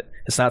think about it.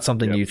 It's not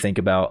something you think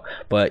about,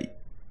 but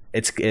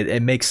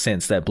it makes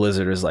sense that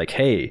Blizzard is like,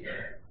 hey,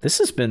 this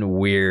has been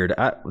weird.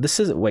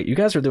 Wait, you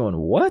guys are doing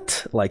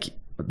what? Like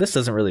this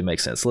doesn't really make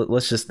sense.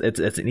 Let's just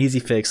it's an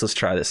easy fix. Let's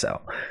try this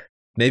out.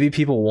 Maybe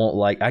people won't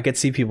like. I could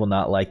see people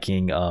not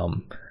liking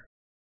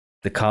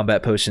the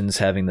combat potions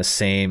having the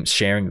same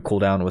sharing a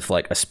cooldown with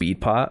like a speed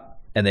pot,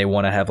 and they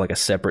want to have like a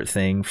separate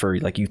thing for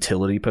like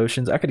utility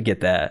potions. I could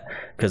get that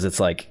because it's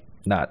like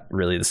not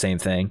really the same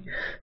thing.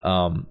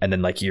 And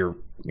then like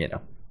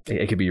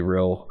it could be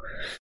real.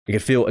 It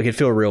could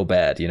feel real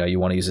bad. You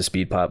want to use a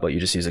speed pot, but you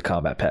just use a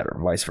combat pad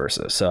or vice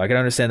versa. So I can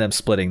understand them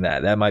splitting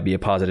that. That might be a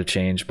positive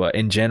change, but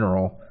in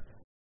general,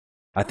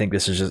 I think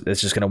it's just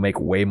going to make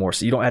way more.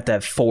 So you don't have to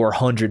have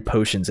 400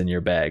 potions in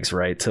your bags,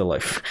 right? To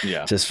like,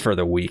 just for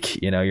the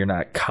week, you're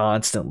not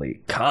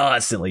constantly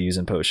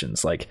using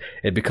potions. Like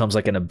it becomes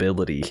like an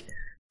ability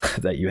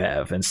that you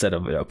have instead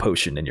of a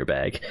potion in your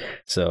bag.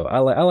 So I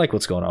like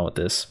what's going on with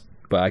this,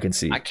 but I can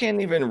see. I can't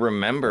even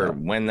remember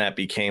when that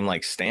became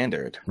like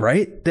standard.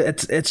 Right?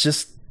 It's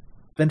just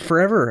been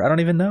forever. I don't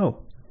even know.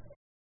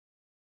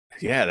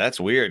 Yeah, that's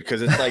weird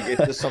because it's like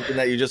it's just something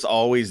that you just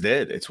always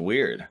did. It's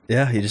weird.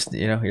 Yeah, you just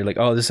you're like,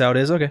 oh, this is how it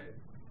is. Okay,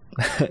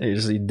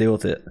 you deal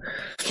with it.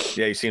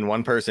 Yeah, you've seen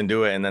one person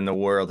do it, and then the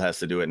world has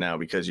to do it now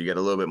because you get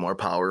a little bit more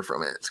power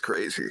from it. It's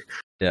crazy.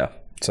 Yeah,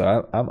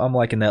 so I'm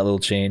liking that little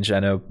change. I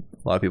know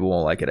a lot of people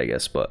won't like it, I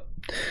guess, but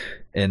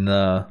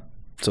so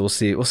we'll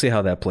see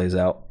how that plays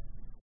out.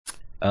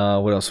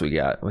 What else we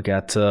got? We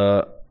got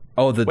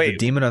the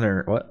Demon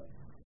Hunter. What?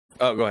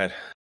 Oh, go ahead.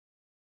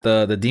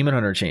 The Demon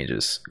Hunter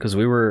changes, because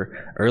we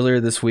were earlier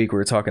this week. We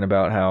were talking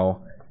about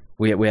how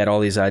we had all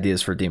these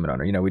ideas for Demon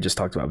Hunter. You know, we just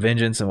talked about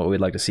Vengeance and what we'd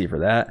like to see for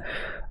that.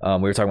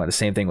 We were talking about the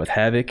same thing with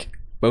Havoc.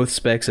 Both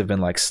specs have been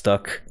like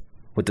stuck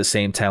with the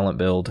same talent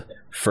build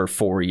for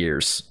 4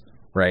 years,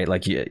 right?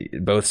 Like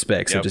both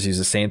specs have just used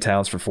the same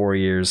talents for 4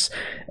 years,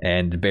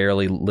 and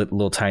barely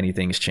little tiny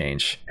things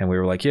change. And we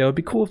were like, it'd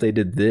be cool if they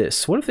did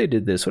this. What if they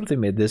did this? What if they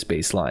made this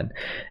baseline?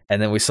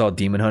 And then we saw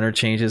Demon Hunter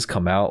changes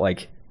come out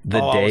like the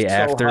day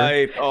after,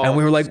 and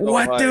we were like,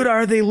 what, dude,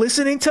 are they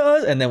listening to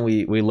us? And then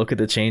we look at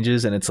the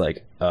changes, and it's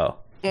like, oh,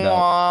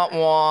 no.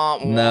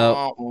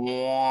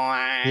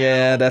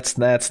 Yeah, that's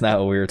not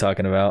what we were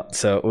talking about.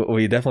 So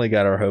we definitely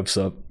got our hopes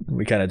up.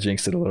 We kind of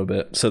jinxed it a little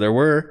bit. So there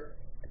were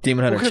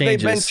Demon Hunter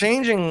changes.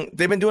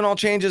 They've been doing all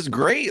changes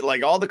great.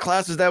 Like all the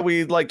classes that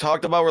we like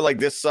talked about were like,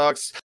 this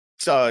sucks.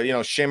 So, you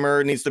know,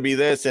 Shimmer needs to be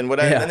this and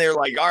whatever. And then they were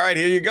like, all right,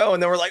 here you go.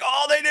 And then we're like,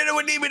 oh, they did it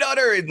with Demon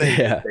Hunter. And they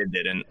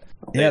didn't.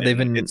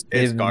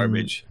 It's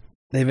garbage.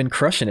 They've been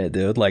crushing it,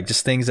 dude. Like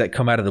just things that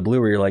come out of the blue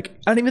where you're like,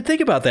 I didn't even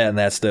think about that, and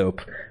that's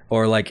dope.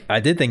 Or like, I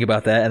did think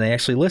about that, and they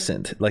actually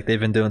listened. Like they've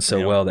been doing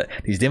so well that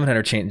these Demon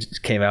Hunter changes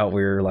came out.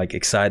 We were like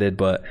excited,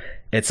 but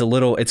it's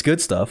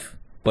good stuff,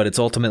 but it's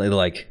ultimately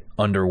like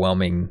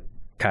underwhelming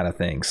kind of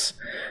things.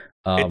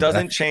 It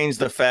doesn't change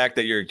the fact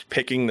that you're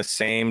picking the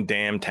same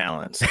damn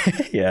talents.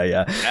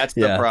 Yeah. That's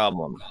the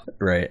problem.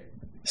 Right.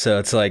 So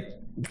it's like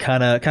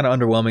kind of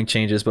underwhelming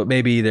changes, but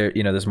maybe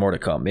there's more to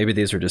come. Maybe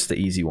these are just the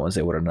easy ones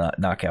they would have not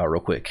knock out real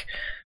quick.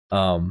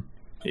 But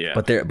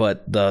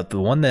the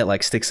one that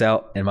like sticks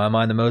out in my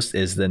mind the most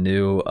is the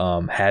new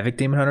Havoc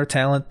Demon Hunter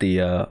talent,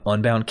 the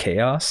Unbound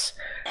Chaos.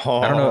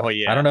 I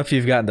don't know if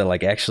you've gotten to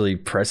like actually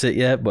press it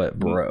yet, but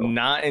bro,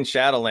 not in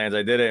Shadowlands.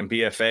 I did it in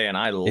BFA and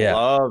I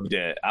loved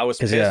it. I was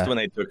pissed when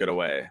they took it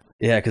away.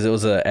 Yeah, because it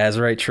was a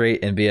Azerite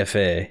trait in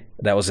BFA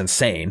that was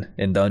insane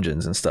in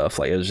dungeons and stuff.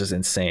 Like it was just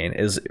insane.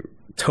 It was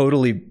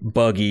totally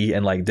buggy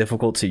and like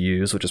difficult to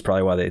use, which is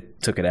probably why they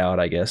took it out,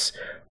 I guess.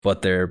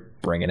 But they're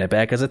bringing it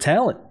back as a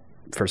talent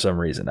for some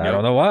reason. I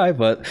don't know why,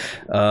 but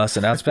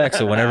so now it's back.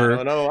 So whenever I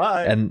don't know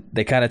why. And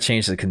they kind of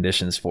changed the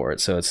conditions for it.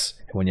 So it's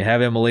when you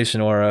have Immolation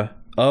Aura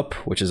up,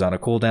 which is on a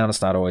cooldown,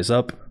 it's not always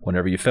up.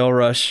 Whenever you Fel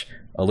Rush,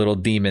 your little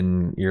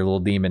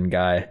demon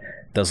guy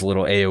does a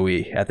little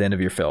AoE at the end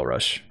of your Fel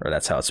Rush, or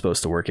that's how it's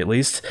supposed to work at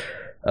least.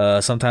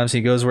 Sometimes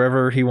he goes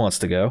wherever he wants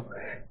to go.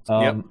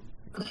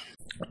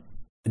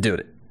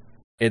 Dude,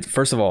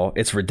 first of all,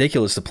 it's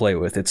ridiculous to play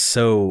with. It's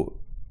so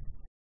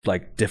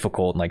like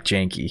difficult and like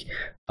janky.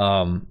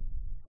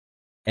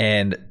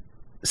 And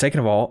second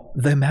of all,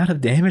 the amount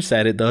of damage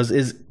that it does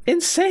is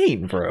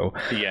insane, bro.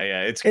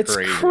 Yeah, it's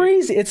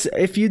crazy. It's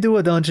if you do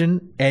a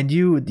dungeon and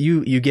you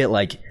get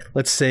like,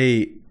 let's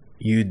say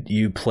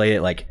you play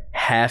it like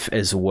half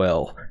as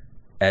well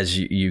as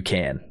you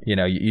can. You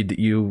know,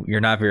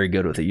 you're not very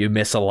good with it. You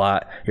miss a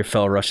lot. Your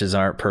Fel Rushes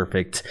aren't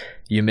perfect.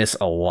 You miss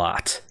a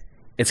lot.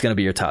 It's going to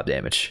be your top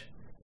damage.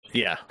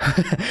 Yeah.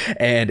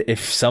 And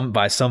if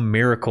by some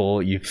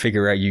miracle you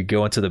figure out, you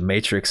go into the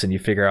Matrix and you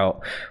figure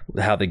out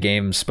how the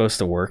game's supposed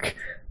to work,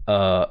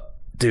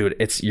 dude,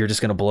 you're just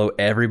going to blow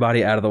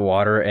everybody out of the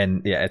water.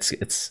 And yeah, it's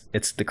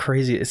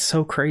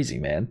so crazy,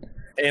 man.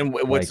 And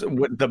what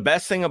the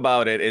best thing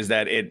about it is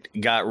that it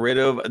got rid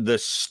of the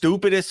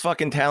stupidest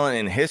fucking talent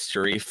in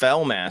history,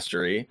 Fel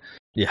Mastery.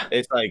 Yeah.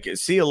 It's like,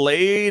 see you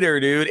later,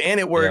 dude. And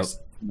it works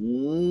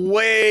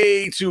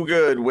way too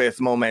good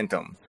with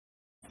momentum.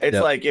 It's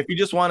like if you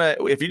just want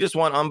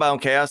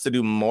Unbound Chaos to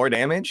do more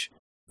damage,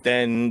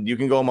 then you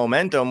can go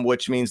momentum,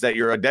 which means that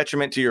you're a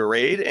detriment to your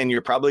raid and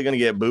you're probably going to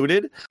get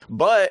booted,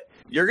 but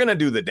you're going to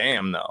do the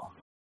damn though.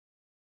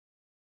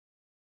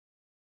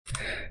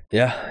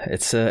 Yeah,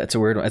 it's a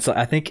weird one.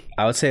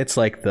 I would say it's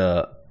like it's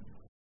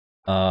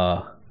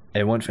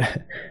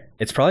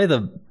probably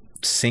the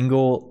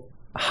single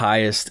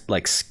highest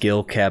like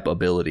skill cap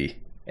ability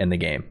in the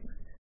game.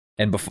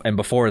 And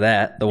before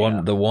that, the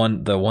one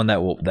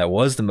that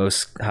was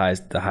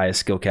the highest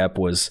skill cap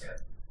was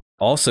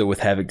also with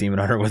Havoc Demon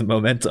Hunter with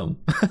momentum.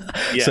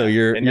 So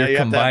you're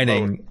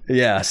combining,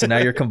 so now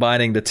you're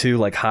combining the two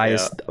like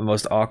highest,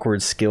 most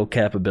awkward skill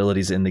cap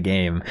abilities in the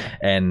game,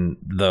 and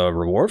the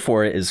reward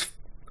for it is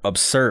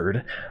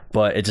absurd.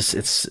 But it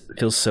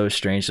feels so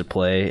strange to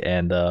play,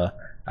 and I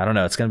don't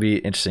know. It's gonna be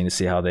interesting to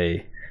see how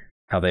they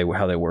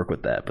work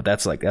with that. But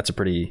that's a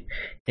pretty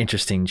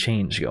interesting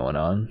change going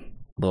on.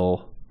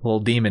 Little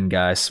demon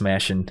guy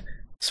smashing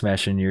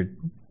your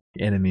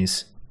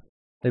enemies.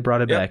 They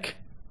brought it back.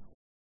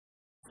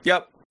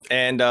 Yep.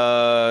 And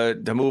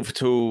to move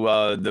to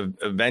the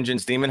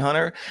Vengeance Demon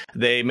Hunter,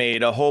 they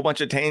made a whole bunch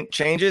of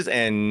changes,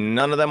 and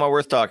none of them are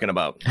worth talking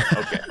about.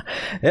 Okay.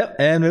 Yep.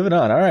 And moving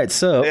on. All right.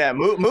 So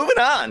moving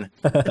on.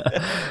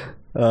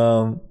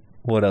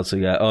 What else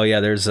we got? Oh yeah,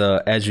 there's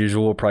as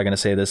usual. We're probably gonna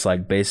say this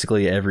like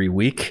basically every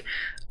week.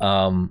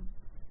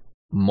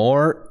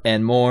 More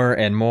and more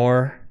and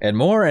more and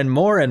more and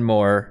more and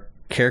more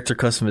character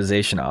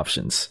customization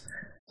options,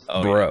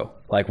 bro.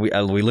 Like we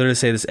literally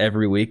say this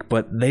every week,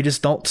 but they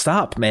just don't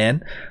stop,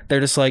 man.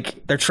 They're just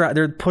like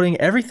they're putting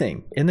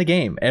everything in the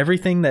game,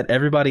 everything that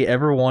everybody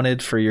ever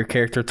wanted for your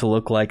character to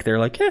look like. They're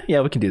like,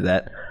 yeah, we can do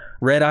that.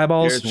 Red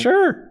eyeballs,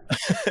 sure.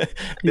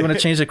 You want to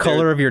change the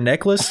color of your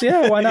necklace?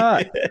 Yeah, why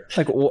not?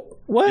 Like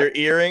what? Your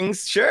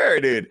earrings? Sure,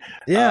 dude.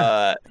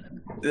 Yeah.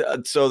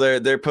 So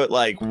they're put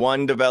like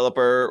one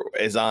developer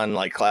is on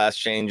like class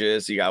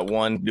changes. You got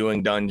one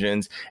doing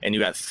dungeons, and you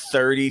got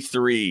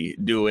 33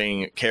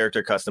 doing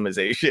character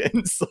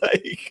customizations.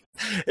 Like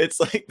it's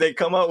like they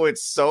come out with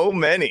so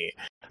many.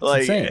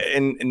 Like,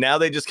 and now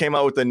they just came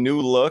out with a new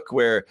look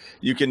where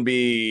you can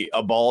be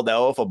a bald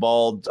elf, a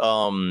bald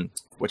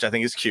which I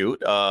think is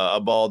cute, a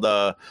bald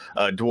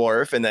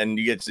dwarf, and then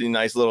you get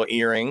nice little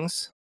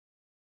earrings.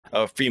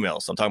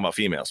 Females. I'm talking about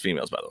females,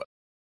 by the way.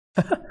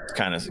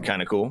 It's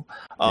kind of cool.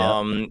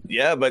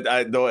 Yeah, but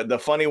the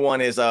funny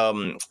one is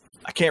I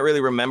can't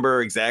really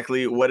remember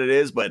exactly what it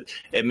is, but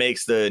it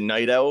makes the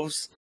night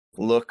elves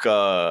look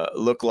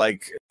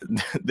like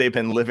they've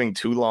been living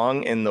too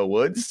long in the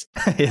woods.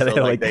 Yeah,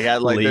 so they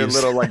had like their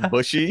little like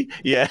bushy,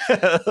 yeah,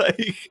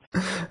 like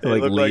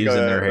leaves like in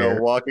their hair,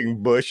 a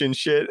walking bush and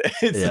shit.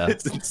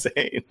 It's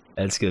insane.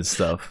 That's good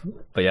stuff.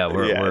 But yeah,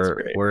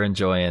 we're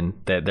enjoying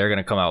that. They're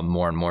gonna come out with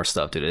more and more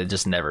stuff, dude. It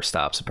just never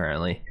stops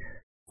apparently.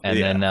 And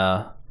then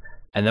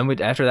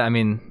after that, I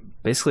mean,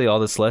 basically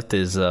all that's left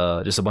is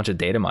just a bunch of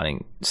data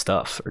mining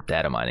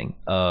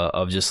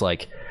of just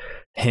like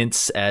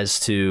hints as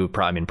to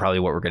probably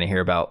what we're going to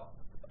hear about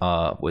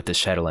with the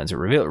Shadowlands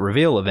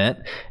reveal event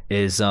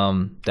is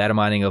data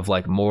mining of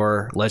like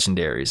more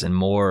legendaries and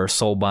more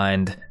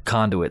soulbind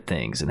conduit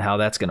things and how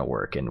that's going to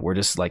work. And we're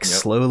just like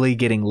slowly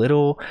getting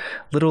little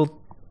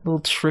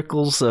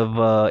trickles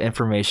of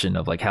information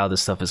of like how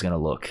this stuff is going to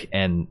look.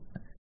 And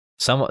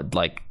some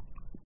like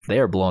they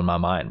are blowing my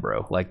mind,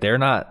 bro. Like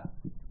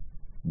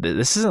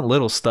this isn't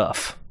little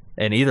stuff.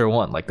 And either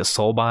one, like the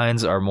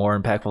soulbinds are more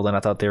impactful than I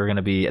thought they were going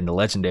to be, and the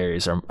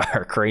legendaries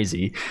are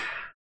crazy.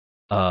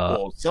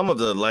 Well, some of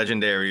the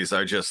legendaries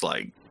are just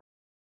like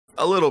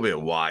a little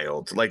bit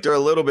wild. Like they're a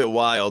little bit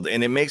wild,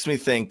 and it makes me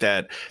think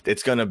that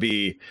it's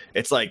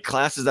like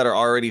classes that are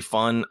already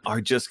fun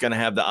are just gonna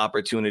have the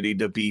opportunity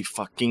to be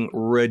fucking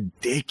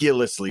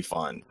ridiculously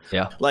fun.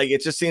 Yeah, like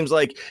it just seems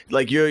like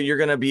you're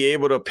gonna be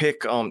able to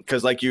pick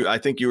because like I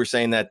think you were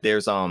saying that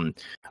there's one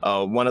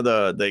of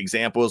the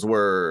examples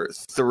were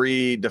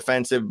 3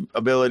 defensive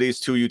abilities,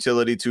 2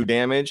 utility, 2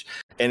 damage.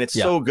 And it's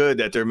so good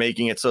that they're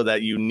making it so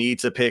that you need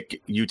to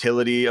pick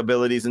utility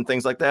abilities and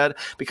things like that,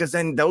 because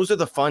then those are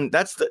the fun.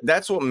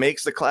 That's what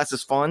makes the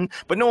classes fun.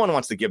 But no one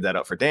wants to give that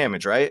up for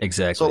damage, right?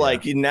 Exactly. So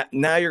like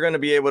now you're going to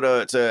be able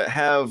to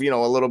have,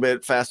 a little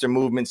bit faster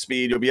movement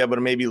speed. You'll be able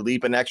to maybe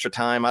leap an extra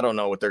time. I don't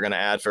know what they're going to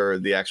add for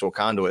the actual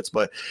conduits,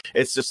 but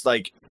it's just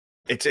like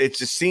it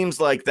just seems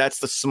like that's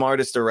the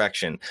smartest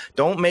direction.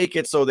 Don't make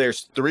it so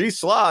there's 3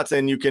 slots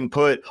and you can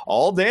put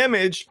all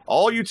damage,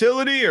 all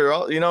utility, or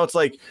all, it's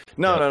like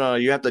no.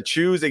 You have to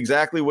choose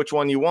exactly which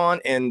one you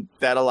want, and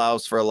that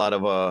allows for a lot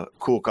of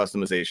cool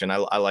customization.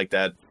 I like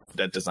that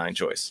design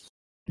choice.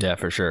 Yeah,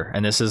 for sure.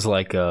 And this is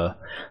like the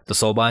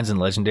soulbinds and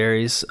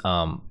legendaries.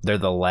 They're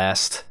the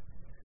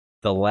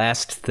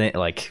last thing,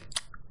 like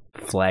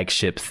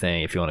flagship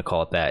thing, if you want to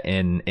call it that,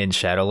 in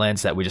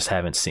Shadowlands that we just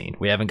haven't seen.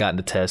 We haven't gotten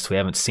to test. We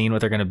haven't seen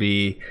what they're going to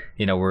be.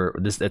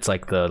 It's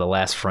like the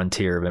last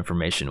frontier of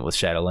information with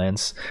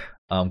Shadowlands,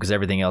 because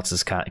everything else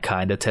is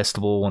kind of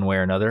testable one way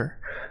or another.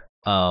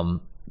 So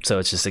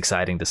it's just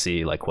exciting to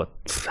see like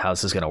how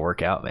this is going to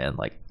work out, man.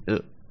 Like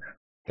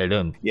they're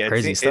doing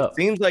crazy stuff. It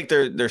seems like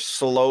they're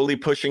slowly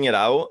pushing it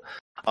out.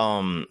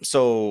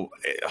 So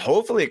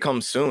hopefully it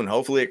comes soon.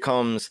 Hopefully it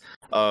comes.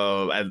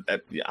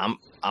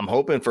 I'm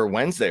hoping for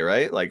Wednesday,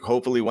 right? Like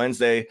hopefully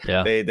Wednesday,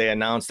 they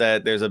announce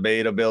that there's a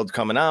beta build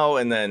coming out,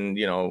 and then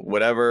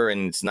whatever,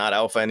 and it's not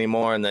alpha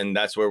anymore, and then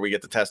that's where we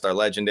get to test our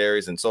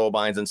legendaries and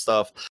soulbinds and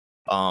stuff.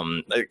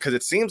 Because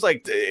it seems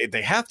like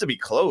they have to be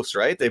close,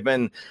 right? They've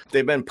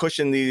been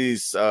pushing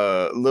these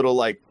little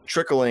like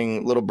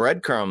trickling little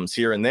breadcrumbs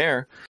here and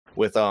there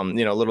with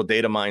little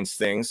data mines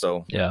things.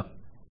 So yeah,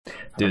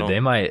 dude, they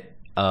might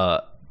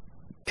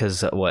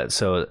because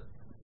so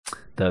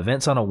the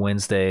event's on a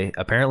Wednesday.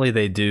 Apparently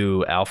they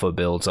do alpha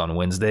builds on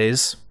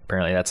Wednesdays.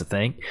 Apparently that's a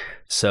thing.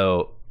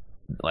 So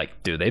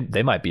like, dude,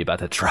 they might be about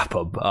to drop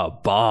a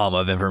bomb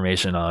of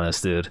information on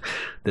us, dude,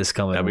 this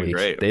coming week.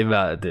 Great. They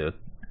about, dude,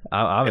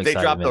 I'm if excited.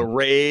 They drop man. the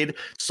raid,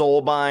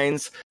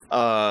 soulbinds,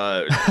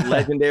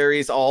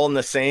 legendaries all in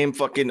the same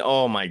fucking,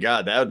 oh my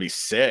god, that would be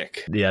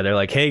sick. Yeah, they're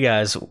like, hey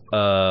guys,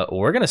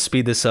 we're gonna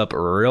speed this up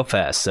real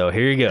fast, so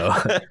here you go.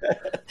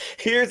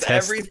 Here's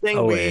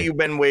everything we've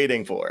been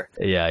waiting for.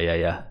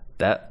 Yeah.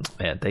 That,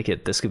 man,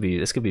 this could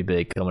be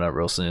big coming up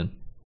real soon.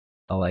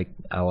 I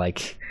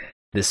like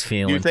this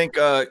feeling. Do you think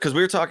because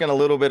we were talking a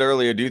little bit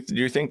earlier, do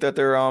you think that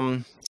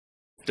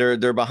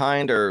they're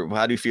behind, or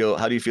how do you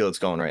feel it's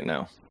going right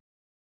now?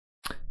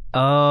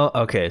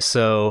 Okay,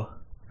 so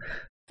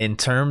in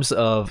terms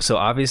of, so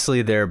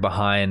obviously they're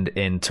behind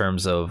in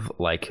terms of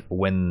like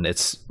when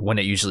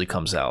it usually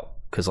comes out.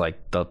 because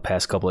like the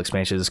past couple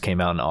expansions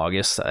came out in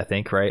August, I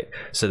think, right?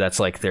 So that's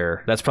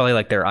probably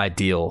like their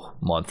ideal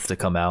month to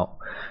come out.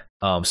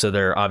 So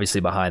they're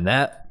obviously behind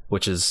that,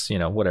 which is, you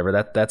know, whatever,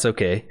 that's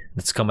okay.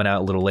 It's coming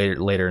out a little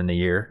later in the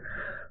year.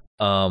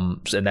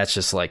 And that's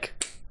just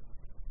like,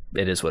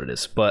 it is what it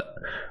is. But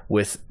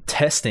with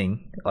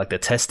testing, like the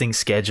testing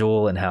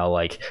schedule and how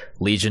like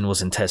Legion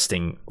was in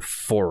testing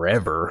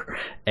forever,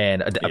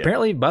 and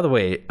apparently, by the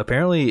way,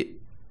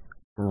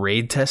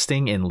 raid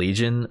testing in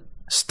Legion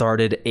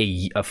started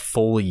a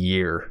full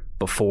year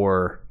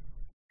before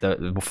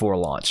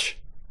launch.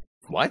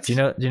 What? You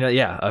know,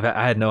 yeah,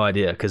 I had no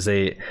idea, because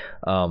they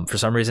for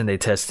some reason they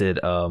tested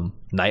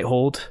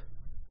Nighthold,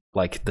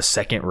 like the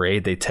second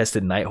raid, they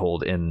tested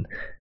Nighthold in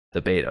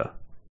the beta.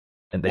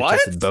 And they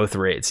tested both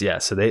raids. Yeah,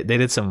 so they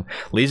did some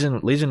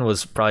Legion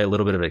was probably a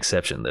little bit of an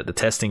exception. The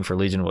testing for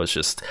Legion was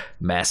just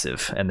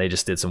massive, and they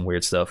just did some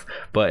weird stuff.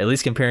 But at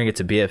least comparing it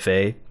to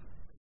BFA,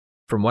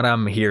 from what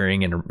I'm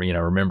hearing and, you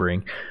know,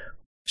 remembering,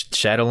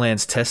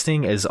 Shadowlands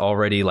testing is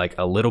already like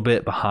a little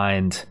bit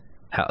behind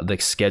how the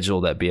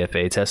schedule that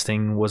BFA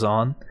testing was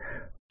on.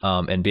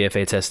 And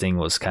BFA testing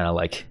was kind of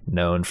like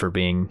known for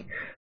being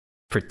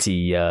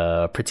pretty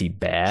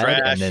bad.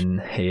 Trash. And then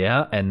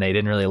and they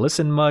didn't really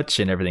listen much,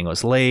 and everything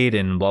was late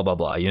and blah blah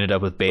blah. You ended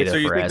up with beta. So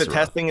you for think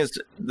Azeroth.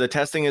 the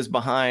testing is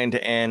behind,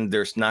 and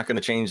they're not going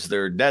to change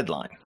their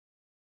deadline?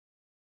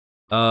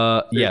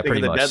 Yeah,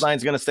 pretty much. The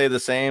deadline's going to stay the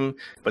same,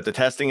 but the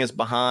testing is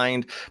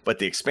behind. But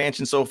the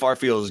expansion so far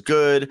feels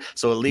good,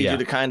 so it leads you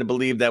to kind of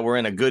believe that we're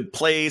in a good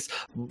place.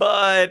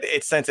 But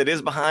since it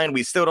is behind,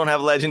 we still don't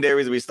have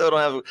legendaries. We still don't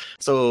have.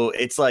 So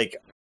it's like,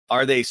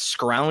 are they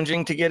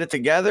scrounging to get it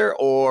together,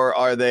 or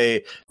are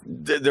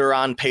they're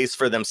on pace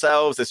for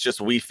themselves? It's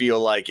just we feel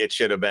like it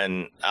should have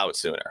been out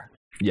sooner.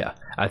 Yeah,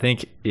 I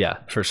think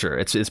for sure.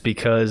 It's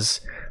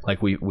because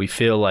like we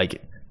feel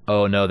like,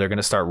 oh no, they're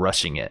gonna start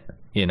rushing it.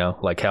 You know,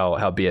 like how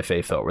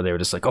BFA felt, where they were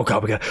just like, oh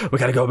god, we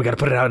gotta go, we gotta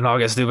put it out in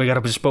August, dude. We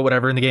gotta just put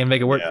whatever in the game,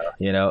 make it work. Yeah.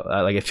 You know,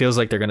 like it feels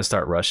like they're gonna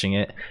start rushing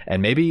it,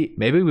 and maybe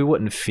we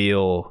wouldn't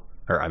feel,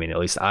 or I mean, at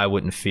least I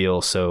wouldn't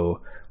feel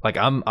so. Like,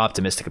 I'm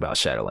optimistic about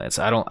Shadowlands.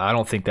 I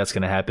don't think that's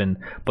gonna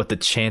happen, but the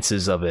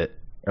chances of it,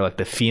 or like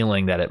the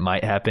feeling that it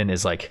might happen,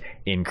 is like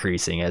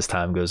increasing as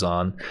time goes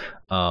on,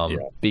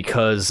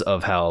 because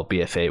of how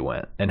BFA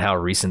went and how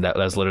recent that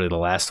was. Literally the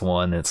last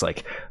one. It's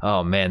like,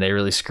 oh man, they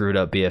really screwed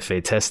up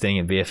BFA testing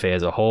and BFA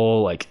as a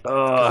whole. Like,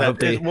 I hope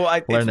they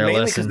learn their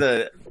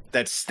lesson.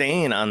 That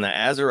stain on the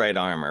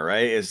Azerite armor,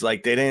 right? Is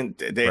like they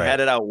had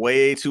it out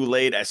way too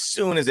late. As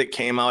soon as it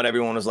came out,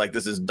 everyone was like,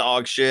 this is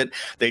dog shit.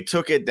 They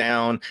took it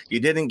down.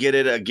 You didn't get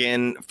it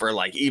again for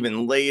like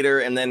even later.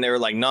 And then they were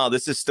like, no,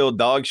 this is still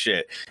dog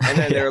shit. And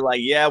then they were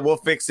like, yeah, we'll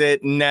fix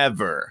it.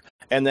 Never.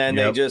 And then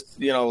they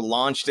just, you know,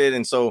 launched it.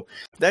 And so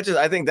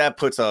I think that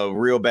puts a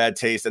real bad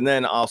taste. And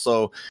then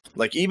also,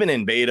 like, even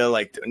in beta,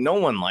 like, no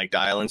one liked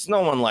Islands.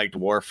 No one liked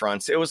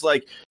Warfronts. It was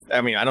like,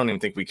 I mean, I don't even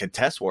think we could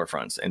test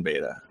Warfronts in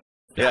beta.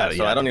 I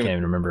don't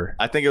even remember.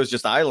 I think it was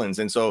just Islands,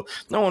 and so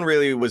no one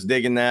really was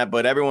digging that.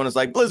 But everyone is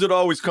like, Blizzard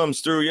always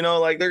comes through, you know,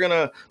 like they're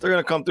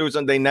gonna come through.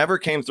 So they never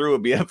came through a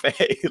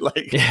BFA.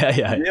 Like,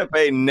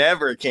 BFA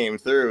never came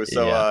through.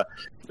 So,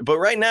 but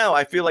right now,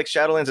 I feel like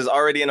Shadowlands is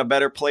already in a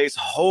better place.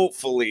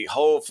 Hopefully,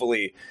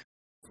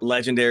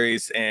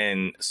 legendaries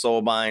and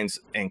soulbinds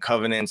and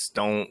covenants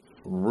don't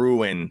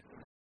ruin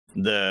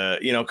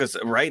because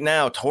right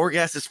now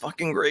Torghast is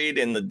fucking great,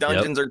 and the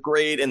dungeons are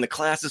great, and the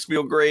classes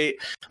feel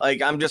great.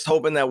 Like, I'm just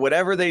hoping that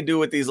whatever they do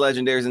with these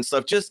legendaries and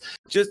stuff, just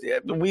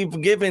we've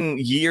given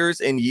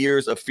years and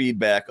years of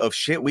feedback of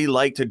shit we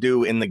like to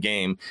do in the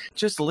game.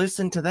 Just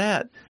listen to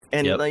that,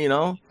 and you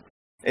know,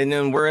 and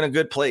then we're in a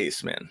good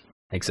place, man.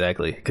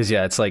 Exactly, because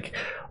it's like,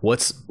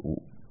 what's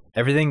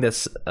everything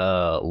that's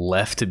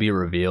left to be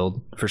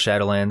revealed for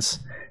Shadowlands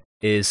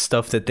is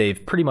stuff that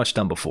they've pretty much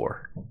done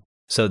before.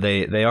 So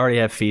they already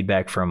have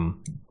feedback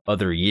from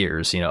other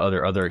years, you know,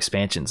 other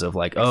expansions of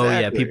like, oh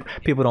yeah,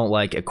 people don't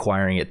like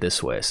acquiring it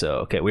this way. So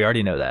okay, we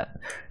already know that.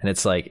 And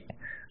it's like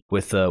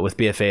with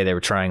BFA, they were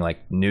trying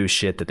like new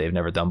shit that they've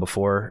never done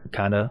before,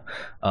 kind of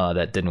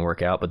that didn't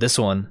work out. But this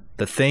one,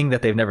 the thing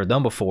that they've never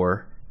done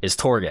before is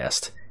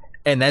Torghast,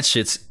 and that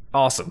shit's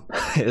awesome.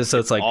 So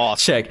it's like,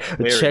 awesome.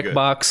 Check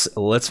box,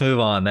 let's move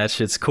on. That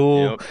shit's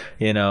cool.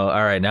 You know,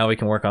 all right, now we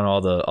can work on all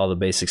the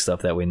basic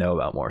stuff that we know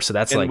about more. So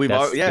that's, and like, we've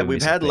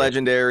had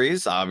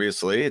legendaries,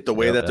 obviously. The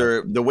way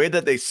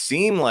that they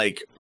seem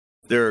like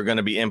they're going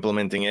to be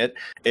implementing it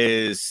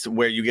is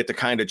where you get to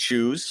kind of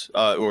choose,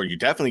 or you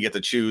definitely get to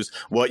choose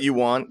what you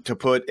want to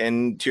put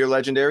into your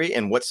legendary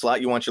and what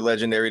slot you want your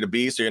legendary to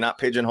be, so you're not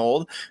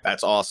pigeonholed.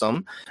 That's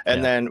awesome.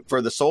 And then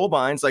for the soul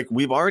binds, like,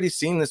 we've already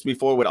seen this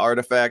before with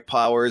artifact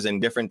powers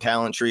and different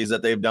talent trees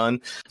that they've done.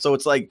 So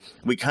it's like,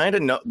 we kind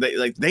of know,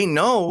 they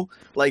know,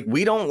 like,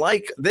 we don't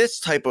like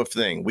this type of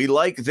thing, we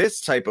like this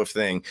type of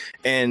thing.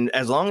 And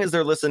as long as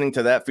they're listening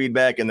to that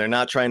feedback and they're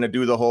not trying to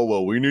do the whole,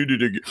 well, we need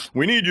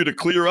you to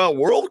clear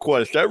out world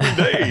quest every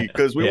day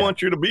because we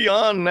want you to be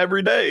on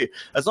every day.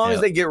 As long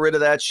as they get rid of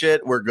that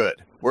shit, we're good.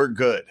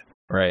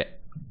 Right.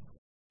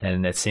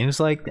 And it seems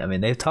like, I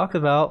mean, they've talked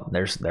about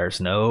there's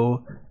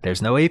no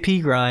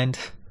AP grind,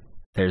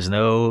 there's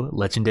no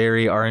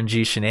legendary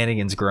RNG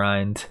shenanigans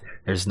grind,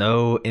 there's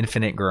no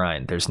infinite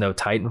grind, there's no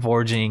Titan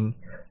forging.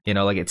 You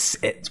know, like it's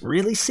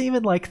really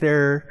seeming like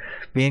they're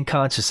being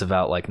conscious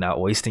about like not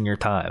wasting your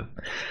time.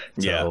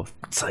 So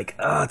it's like,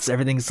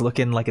 everything's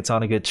looking like it's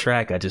on a good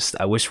track.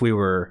 I wish we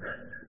were.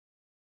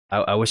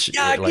 I wish.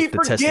 Yeah, I keep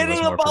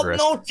forgetting about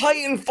no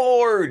Titan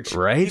Forge.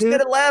 Right, you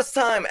said it last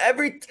time.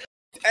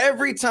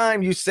 Every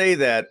time you say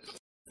that,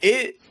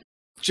 it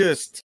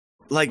just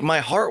like my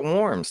heart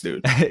warms,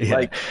 dude.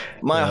 Like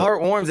my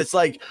heart warms. It's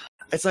like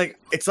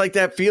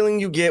that feeling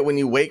you get when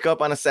you wake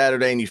up on a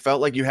Saturday and you felt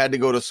like you had to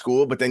go to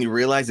school, but then you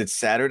realize it's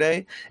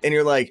Saturday and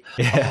you're like,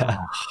 God,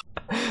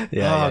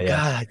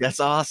 that's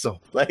awesome.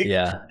 Like,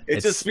 it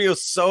just feels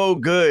so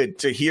good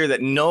to hear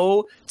that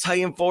no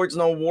Titan Forge,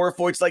 no War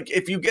Forge. Like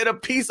if you get a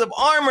piece of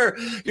armor,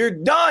 you're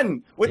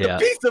done with the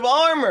piece of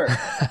armor.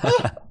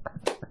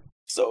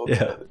 So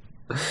good.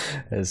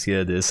 That's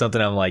good. It's something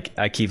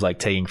I keep like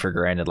taking for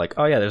granted. Like,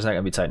 oh yeah, there's not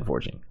gonna be Titan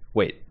forging.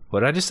 Wait,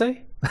 what did I just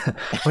say?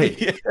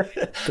 Wait,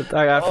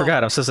 I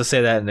forgot. I'm supposed to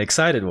say that in an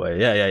excited way.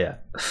 Yeah.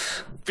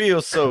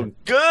 Feels so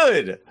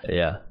good.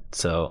 Yeah,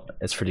 so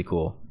it's pretty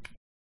cool.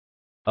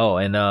 Oh,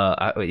 and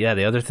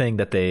the other thing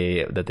that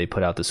they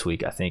put out this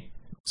week, I think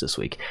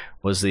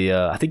was the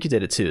I think you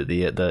did it too.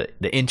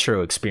 The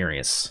intro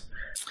experience.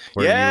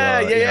 We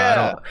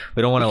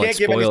don't want to like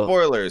spoil any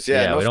spoilers.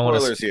 No we don't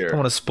spoilers here. Don't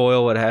want to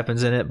spoil what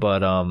happens in it, but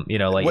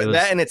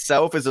that in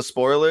itself is a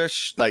spoiler,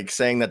 like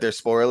saying that there's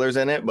spoilers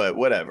in it, but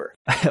whatever.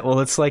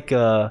 Well, it's like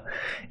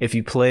if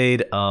you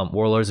played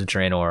Warlords of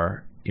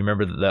Draenor, you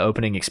remember the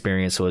opening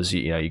experience was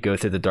you go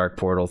through the dark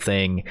portal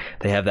thing.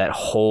 They have that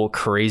whole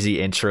crazy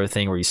intro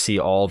thing where you see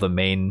all the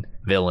main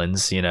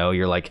villains.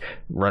 You're like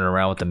running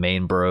around with the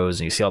main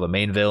bros, and you see all the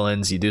main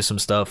villains. You do some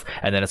stuff,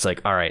 and then it's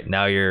like, all right,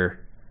 now you're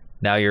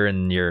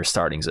in your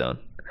starting zone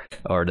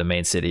or the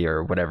main city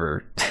or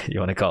whatever you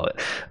want to call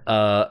it.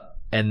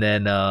 And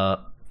then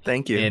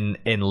thank you.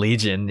 In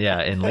Legion,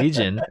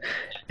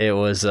 it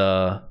was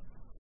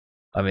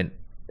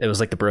it was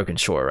like the Broken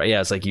Shore, right?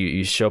 Yeah, it's like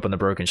you show up on the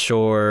Broken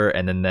Shore,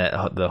 and then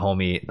the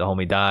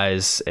homie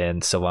dies,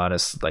 and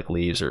Sylvanas like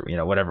leaves, or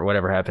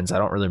whatever happens. I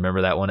don't really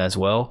remember that one as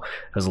well.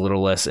 It was a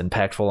little less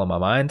impactful on my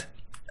mind,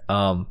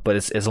 but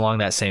it's along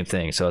that same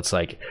thing. So it's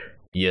like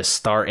you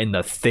start in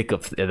the thick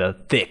of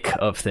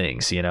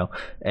things,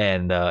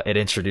 and it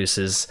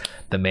introduces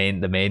the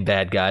main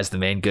bad guys, the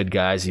main good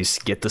guys. You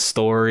get the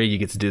story, you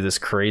get to do this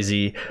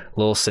crazy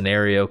little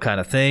scenario kind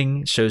of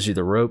thing. It shows you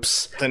the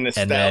ropes. The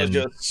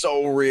nostalgia is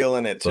so real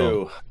in it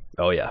too.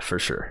 Oh yeah, for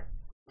sure.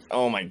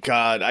 Oh my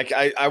God.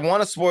 I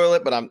want to spoil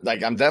it, but I'm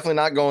definitely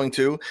not going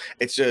to.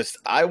 It's just,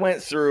 I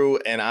went through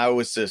and I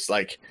was just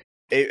like,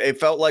 it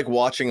felt like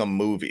watching a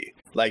movie.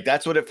 Like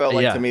that's what it felt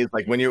like to me. It's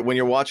like when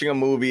you're watching a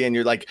movie and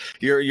you're like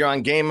you're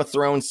on Game of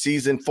Thrones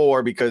season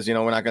 4, because we're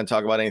not going to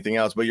talk about anything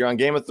else, but you're on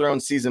Game of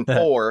Thrones season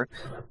 4,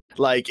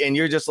 like, and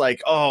you're just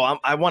like, oh,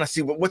 I want to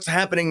see what's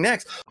happening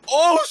next.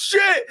 Oh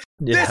shit,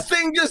 this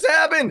thing just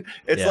happened.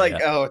 It's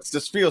oh, it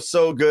just feels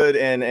so good,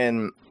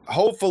 and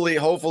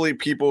hopefully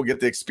people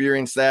get to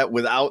experience that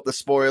without the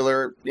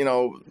spoiler,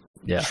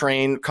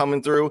 train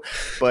coming through.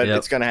 But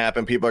it's gonna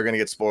happen. People are gonna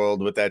get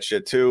spoiled with that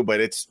shit too. But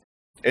it's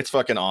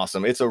fucking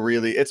awesome. It's a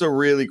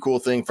really cool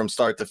thing from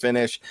start to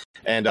finish,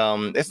 and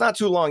it's not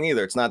too long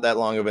either. It's not that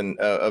long of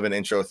an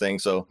intro thing,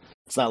 so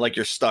it's not like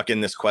you're stuck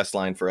in this quest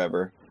line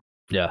forever.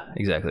 Yeah,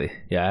 exactly.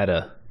 Yeah, I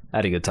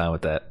had a good time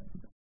with that.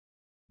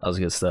 That was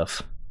good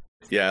stuff.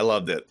 Yeah, I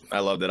loved it.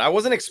 I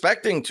wasn't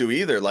expecting to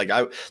either.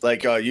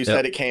 You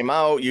said it came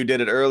out, you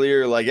did it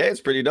earlier. Like, hey, it's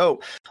pretty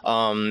dope.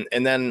 And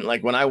then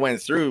like when I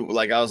went through,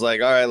 like I was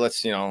like, all right,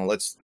 let's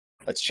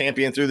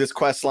champion through this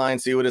quest line,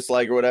 see what it's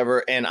like or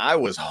whatever. And I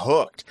was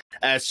hooked.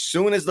 As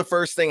soon as the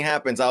first thing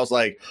happens, I was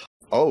like,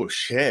 oh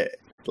shit.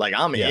 Like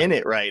I'm in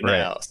it right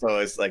now. So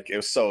it's like, it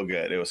was so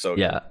good. It was so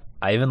good. Yeah.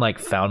 I even like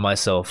found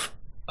myself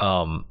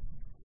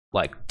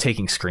like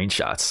taking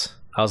screenshots.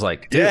 I was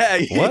like, dude,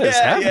 what is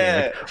happening?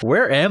 Yeah. Like,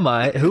 where am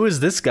I? Who is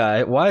this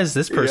guy? Why is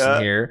this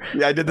person here?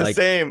 Yeah, I did the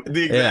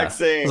exact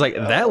same. I was like,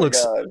 that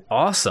looks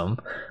awesome.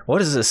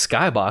 What is this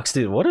skybox,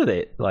 dude? What are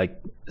they? Like,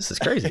 this is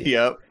crazy.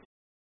 Yep.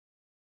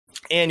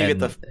 And you get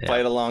to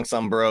fight along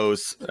some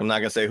bros. I'm not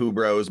going to say who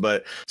bros,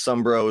 but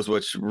some bros,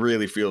 which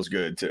really feels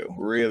good too.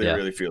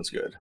 Really feels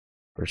good.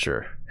 For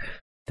sure.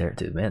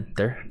 Dude, man,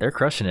 they're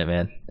crushing it,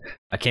 man.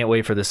 I can't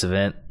wait for this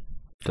event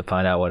to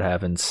find out what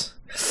happens.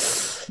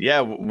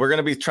 Yeah, we're going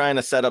to be trying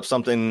to set up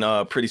something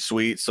pretty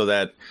sweet so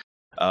that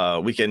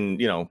we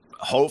can,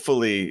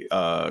 hopefully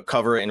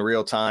cover it in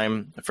real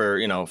time for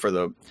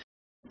the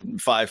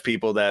 5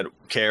 people that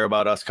care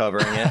about us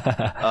covering it.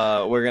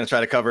 We're going to try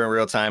to cover in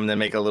real time and then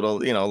make a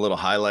little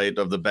highlight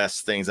of the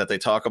best things that they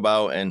talk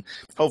about. And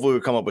hopefully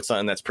we'll come up with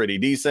something that's pretty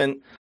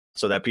decent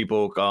so that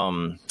people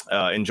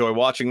enjoy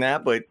watching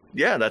that. But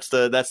yeah, that's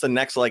the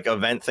next like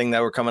event thing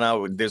that we're coming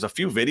out with. There's a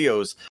few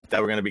videos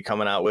that we're going to be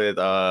coming out with.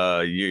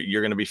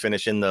 You're going to be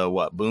finishing the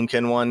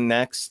Boomkin one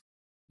next.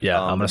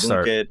 Yeah, I'm going to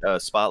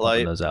start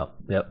Spotlight those out.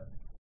 Yep.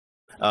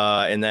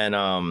 And then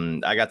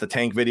I got the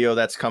tank video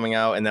that's coming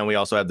out, and then we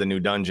also have the new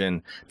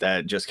dungeon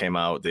that just came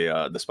out,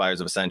 the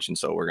Spires of Ascension.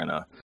 So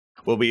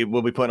we'll be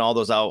putting all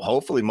those out.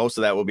 Hopefully most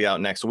of that will be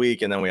out next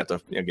week, and then we have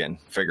to again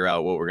figure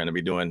out what we're going to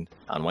be doing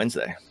on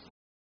Wednesday.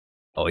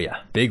 Oh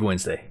yeah, big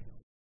Wednesday.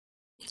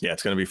 Yeah,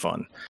 it's going to be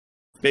fun.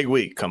 Big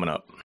week coming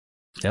up.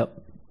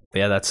 Yep.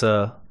 Yeah, that's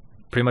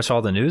pretty much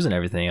all the news and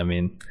everything. I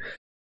mean,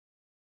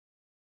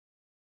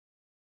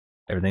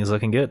 everything's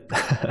looking good.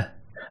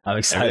 I'm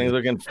excited.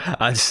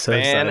 I'm so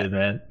excited,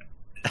 man.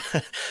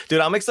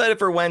 Dude, I'm excited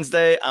for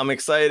Wednesday. I'm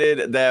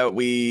excited that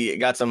we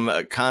got some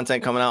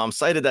content coming out. I'm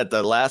excited that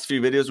the last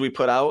few videos we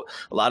put out,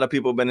 a lot of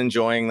people have been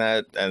enjoying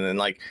that, and then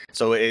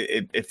so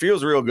it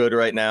feels real good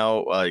right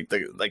now.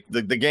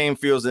 The game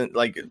feels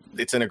like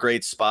it's in a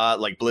great spot.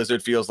 Like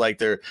Blizzard feels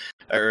like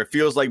it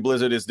feels like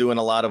Blizzard is doing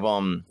a lot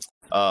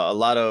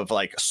of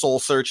like soul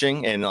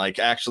searching and like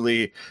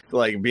actually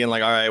like being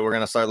like, all right, we're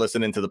going to start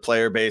listening to the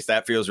player base.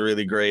 That feels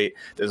really great.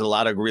 There's a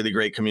lot of really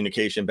great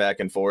communication back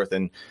and forth.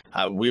 And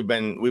we've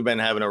been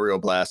having a real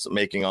blast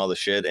making all the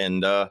shit.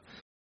 And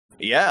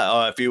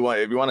if you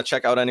want to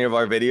check out any of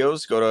our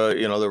videos, go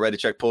to, the Ready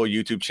Check Pull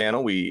YouTube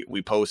channel.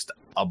 We post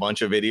a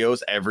bunch of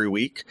videos every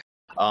week.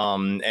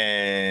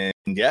 And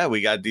yeah,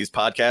 we got these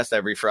podcasts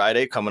every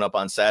Friday coming up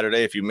on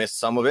Saturday if you missed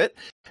some of it.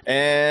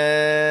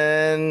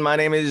 And my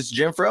name is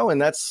Jim Fro,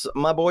 and that's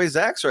my boy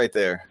Zax right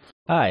there.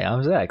 Hi,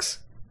 I'm Zax.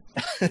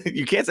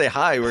 You can't say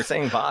hi, we're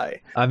saying bye.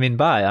 I mean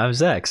bye, I'm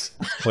Zax.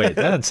 Wait,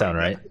 that doesn't sound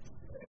right.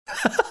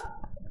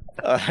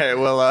 All right,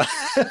 well,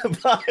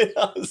 bye.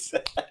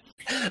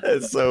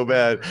 It's so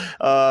bad.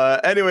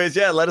 Anyways,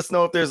 yeah, let us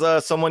know if there's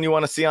someone you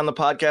want to see on the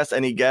podcast,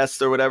 any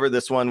guests or whatever.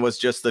 This one was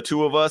just the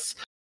two of us.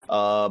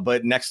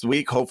 But next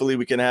week, hopefully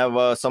we can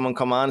have someone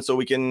come on so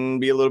we can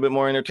be a little bit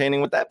more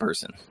entertaining with that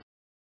person.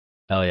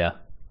 Oh, yeah.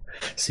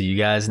 See you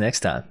guys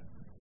next time.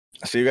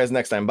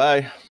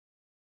 Bye.